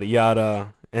 yada yada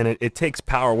yada, and it takes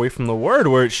power away from the word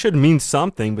where it should mean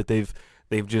something, but they've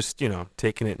just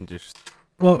taken it and just.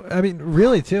 Well, I mean,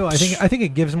 really too. I think it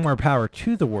gives more power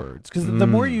to the words because the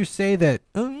more you say that,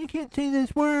 oh, you can't say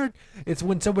this word. It's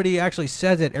when somebody actually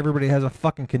says it, everybody has a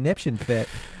fucking conniption fit,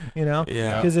 you know?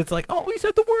 Yeah. Because it's like, oh, he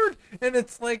said the word, and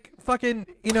it's like fucking,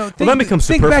 you know. that becomes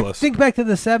think back, superfluous. think back to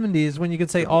the '70s when you could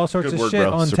say all sorts Good of word, shit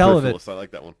bro. on television. Superfluous. I like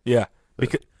that one. Yeah,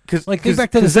 because Like think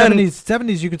back to the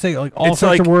 '70s. You could say like all it's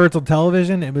sorts like- of words on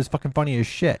television. It was fucking funny as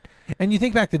shit. And you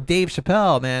think back to Dave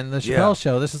Chappelle, man, the Chappelle Yeah.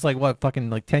 show. This is like what fucking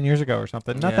like 10 years ago or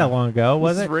something. Not Yeah. that long ago,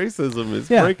 was This it? racism is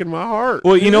Yeah. breaking my heart.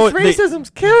 Well, you know what? Racism's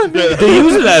killing me. They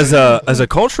use it as a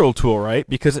cultural tool, right?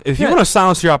 Because if you Yeah. want to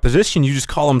silence your opposition, you just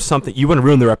call them something. You want to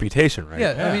ruin their reputation, right?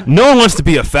 Yeah, I mean, No one wants to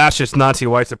be a fascist, Nazi,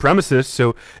 white supremacist.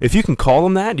 So if you can call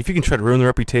them that, if you can try to ruin their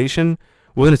reputation,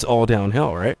 well, then it's all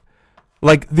downhill, right?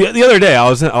 Like the other day, I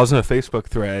was in a Facebook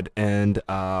thread, and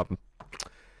I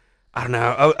don't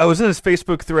know. I was in this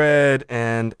Facebook thread,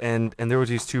 and there was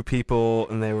these two people,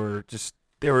 and they were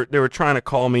trying to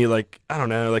call me like, I don't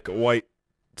know, like a white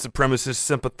supremacist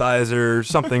sympathizer,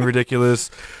 something ridiculous.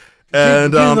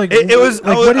 And dude, like, it was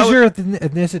like, what is your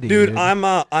ethnicity, dude?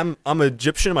 I'm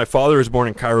Egyptian. My father was born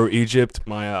in Cairo, Egypt.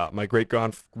 My great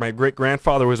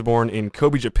grandfather was born in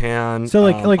Kobe, Japan. So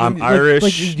I'm Irish,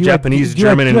 do you Japanese, do you,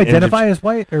 German, do you and identify as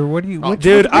white, or what do you?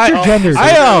 dude, what's your gender?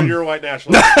 You're a white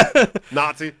nationalist.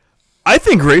 Nazi. I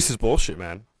think race is bullshit,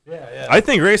 man. Yeah. I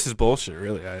think race is bullshit.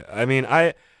 Really. I mean,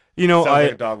 Sounds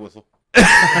like a dog whistle.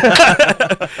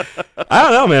 I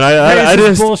don't know, man. Race I is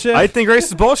just bullshit? I think race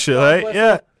is bullshit. Right?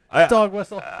 Yeah. Dog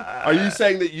whistle. Are you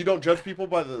saying that you don't judge people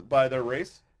by their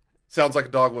race? Sounds like a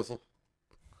dog whistle.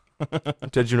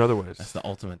 Judge you in other ways. That's the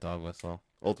ultimate dog whistle.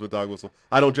 Ultimate dog whistle.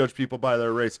 I don't judge people by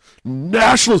their race.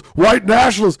 Nationalist, white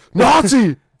nationalist,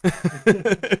 Nazi.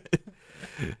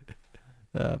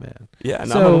 Oh man. Yeah,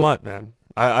 So- not a mutt, man.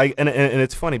 And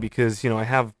it's funny because I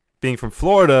have being from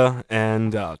Florida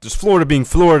and just Florida being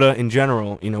Florida in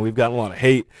general. We've gotten a lot of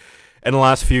hate in the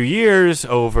last few years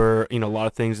over a lot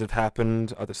of things that have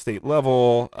happened at the state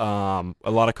level.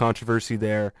 A lot of controversy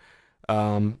there.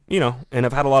 And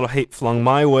I've had a lot of hate flung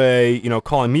my way.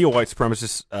 Calling me a white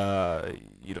supremacist,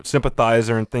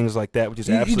 sympathizer and things like that, which is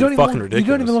absolutely fucking ridiculous.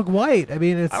 You don't even look white. I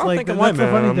mean, it's I don't like think I'm that's white, the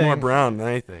man. funny I'm thing. more brown than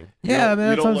anything. Yeah, You man,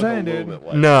 that's don't what I'm look saying, a little dude. bit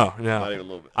white. No. Not even a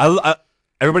little bit. I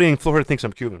everybody in Florida thinks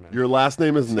I'm Cuban, man. Your last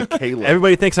name is Nikayla.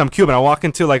 Everybody thinks I'm Cuban. I walk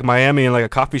into like Miami and like a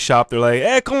coffee shop. They're like,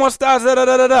 "Hey, cómo estás?" Da, da,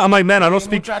 da, da, da. I'm like, "Man, I don't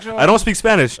speak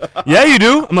Spanish." Yeah, you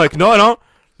do. I'm like, "No, I don't."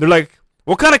 They're like,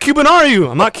 "What kind of Cuban are you?"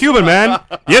 I'm not Cuban, man.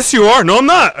 Yes, you are. No, I'm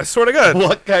not. I swear to God.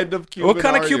 What kind of Cuban? What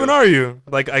kind of Cuban are you?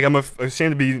 Like I'm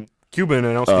ashamed to be Cuban and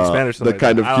I don't speak Spanish. The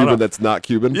kind of Cuban that's not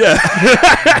Cuban. Yeah.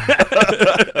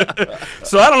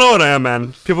 So I don't know what I am,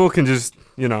 man. People can just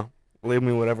label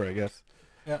me whatever, I guess.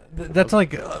 Yeah, that's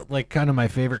like kind of my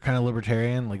favorite kind of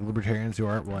libertarian, like libertarians who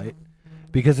aren't white,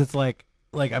 because it's like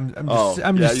I'm Oh, just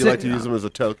I'm yeah, just you like to sitting- use them as a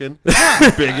token?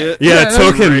 Bigot? Yeah, that's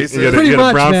token. racist. You got pretty a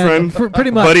much, brown man. friend,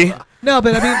 Pretty much, buddy. No,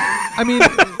 but I mean,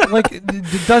 like,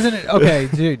 doesn't it? Okay,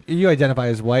 dude, you identify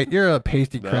as white. You're a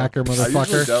pasty No, cracker, I usually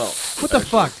motherfucker. don't. What the actually.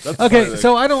 fuck? That's the Okay, funny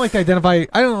so I don't like to identify.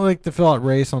 I don't like to fill out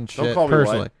race on Don't shit call me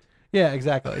personally. white. Yeah,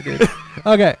 exactly, dude.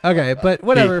 Okay, but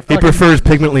whatever. He fucking- prefers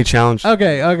pigmentally challenged.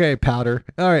 Okay, powder.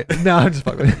 All right, no, I'm just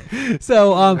fucking.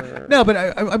 So, no, but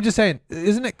I'm just saying,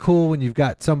 isn't it cool when you've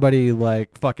got somebody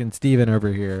like fucking Steven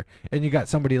over here, and you got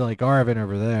somebody like Arvin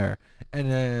over there, and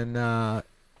then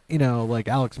like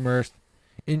Alex Merst,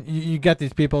 and you got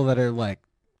these people that are like,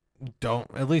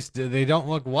 at least they don't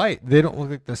look white. They don't look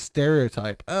like the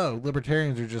stereotype. Oh,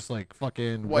 libertarians are just like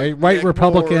fucking white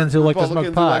Republicans who like to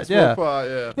smoke pot. Yeah.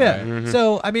 Yeah. Mhm.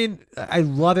 So I mean, I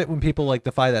love it when people like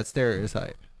defy that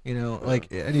stereotype.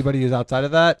 Like anybody who's outside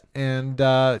of that. And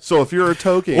So if you're a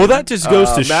token, Well, that just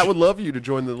goes to Matt would love you to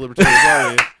join the Libertarian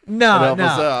Party. no, and help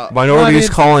us no. out. Minorities Well, I mean-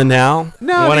 calling now.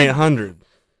 No, I mean- 1-800.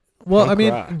 Well, Don't I mean,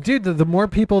 cry. dude, the more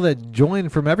people that join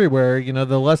from everywhere,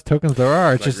 the less tokens there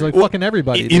are. It's just like Well, fucking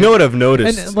everybody. You dude. know what I've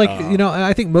noticed? And like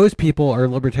I think most people are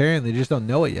libertarian. They just don't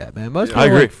know it yet, man. Most Yeah. people I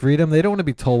agree. like freedom. They don't want to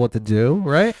be told what to do,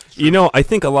 right? I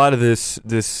think a lot of this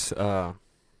what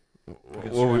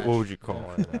would you call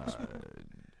it?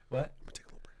 What?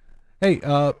 Hey,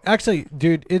 actually,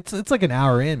 dude, it's like an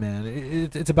hour in, man.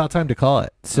 It's about time to call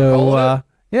it. So, Call it?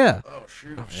 yeah. Oh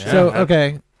shoot! So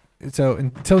okay. So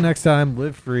until next time,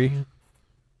 live free.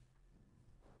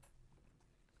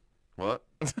 What?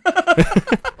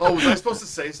 Oh, was I supposed to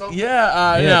say something?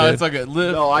 Yeah, Yeah, no, dude. it's like a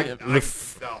live. No,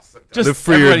 Live- Just Live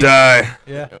free or everybody- die.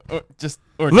 Yeah.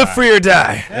 Or Live die. free or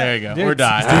die. There you go. Dude, Or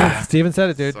die. Steven said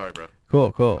it, dude. Sorry, bro.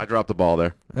 Cool. I dropped the ball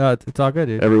there. It's all good,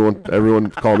 dude. Everyone,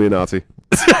 call me a Nazi.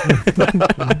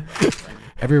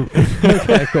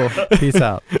 Okay, cool. Peace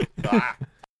out. Ah.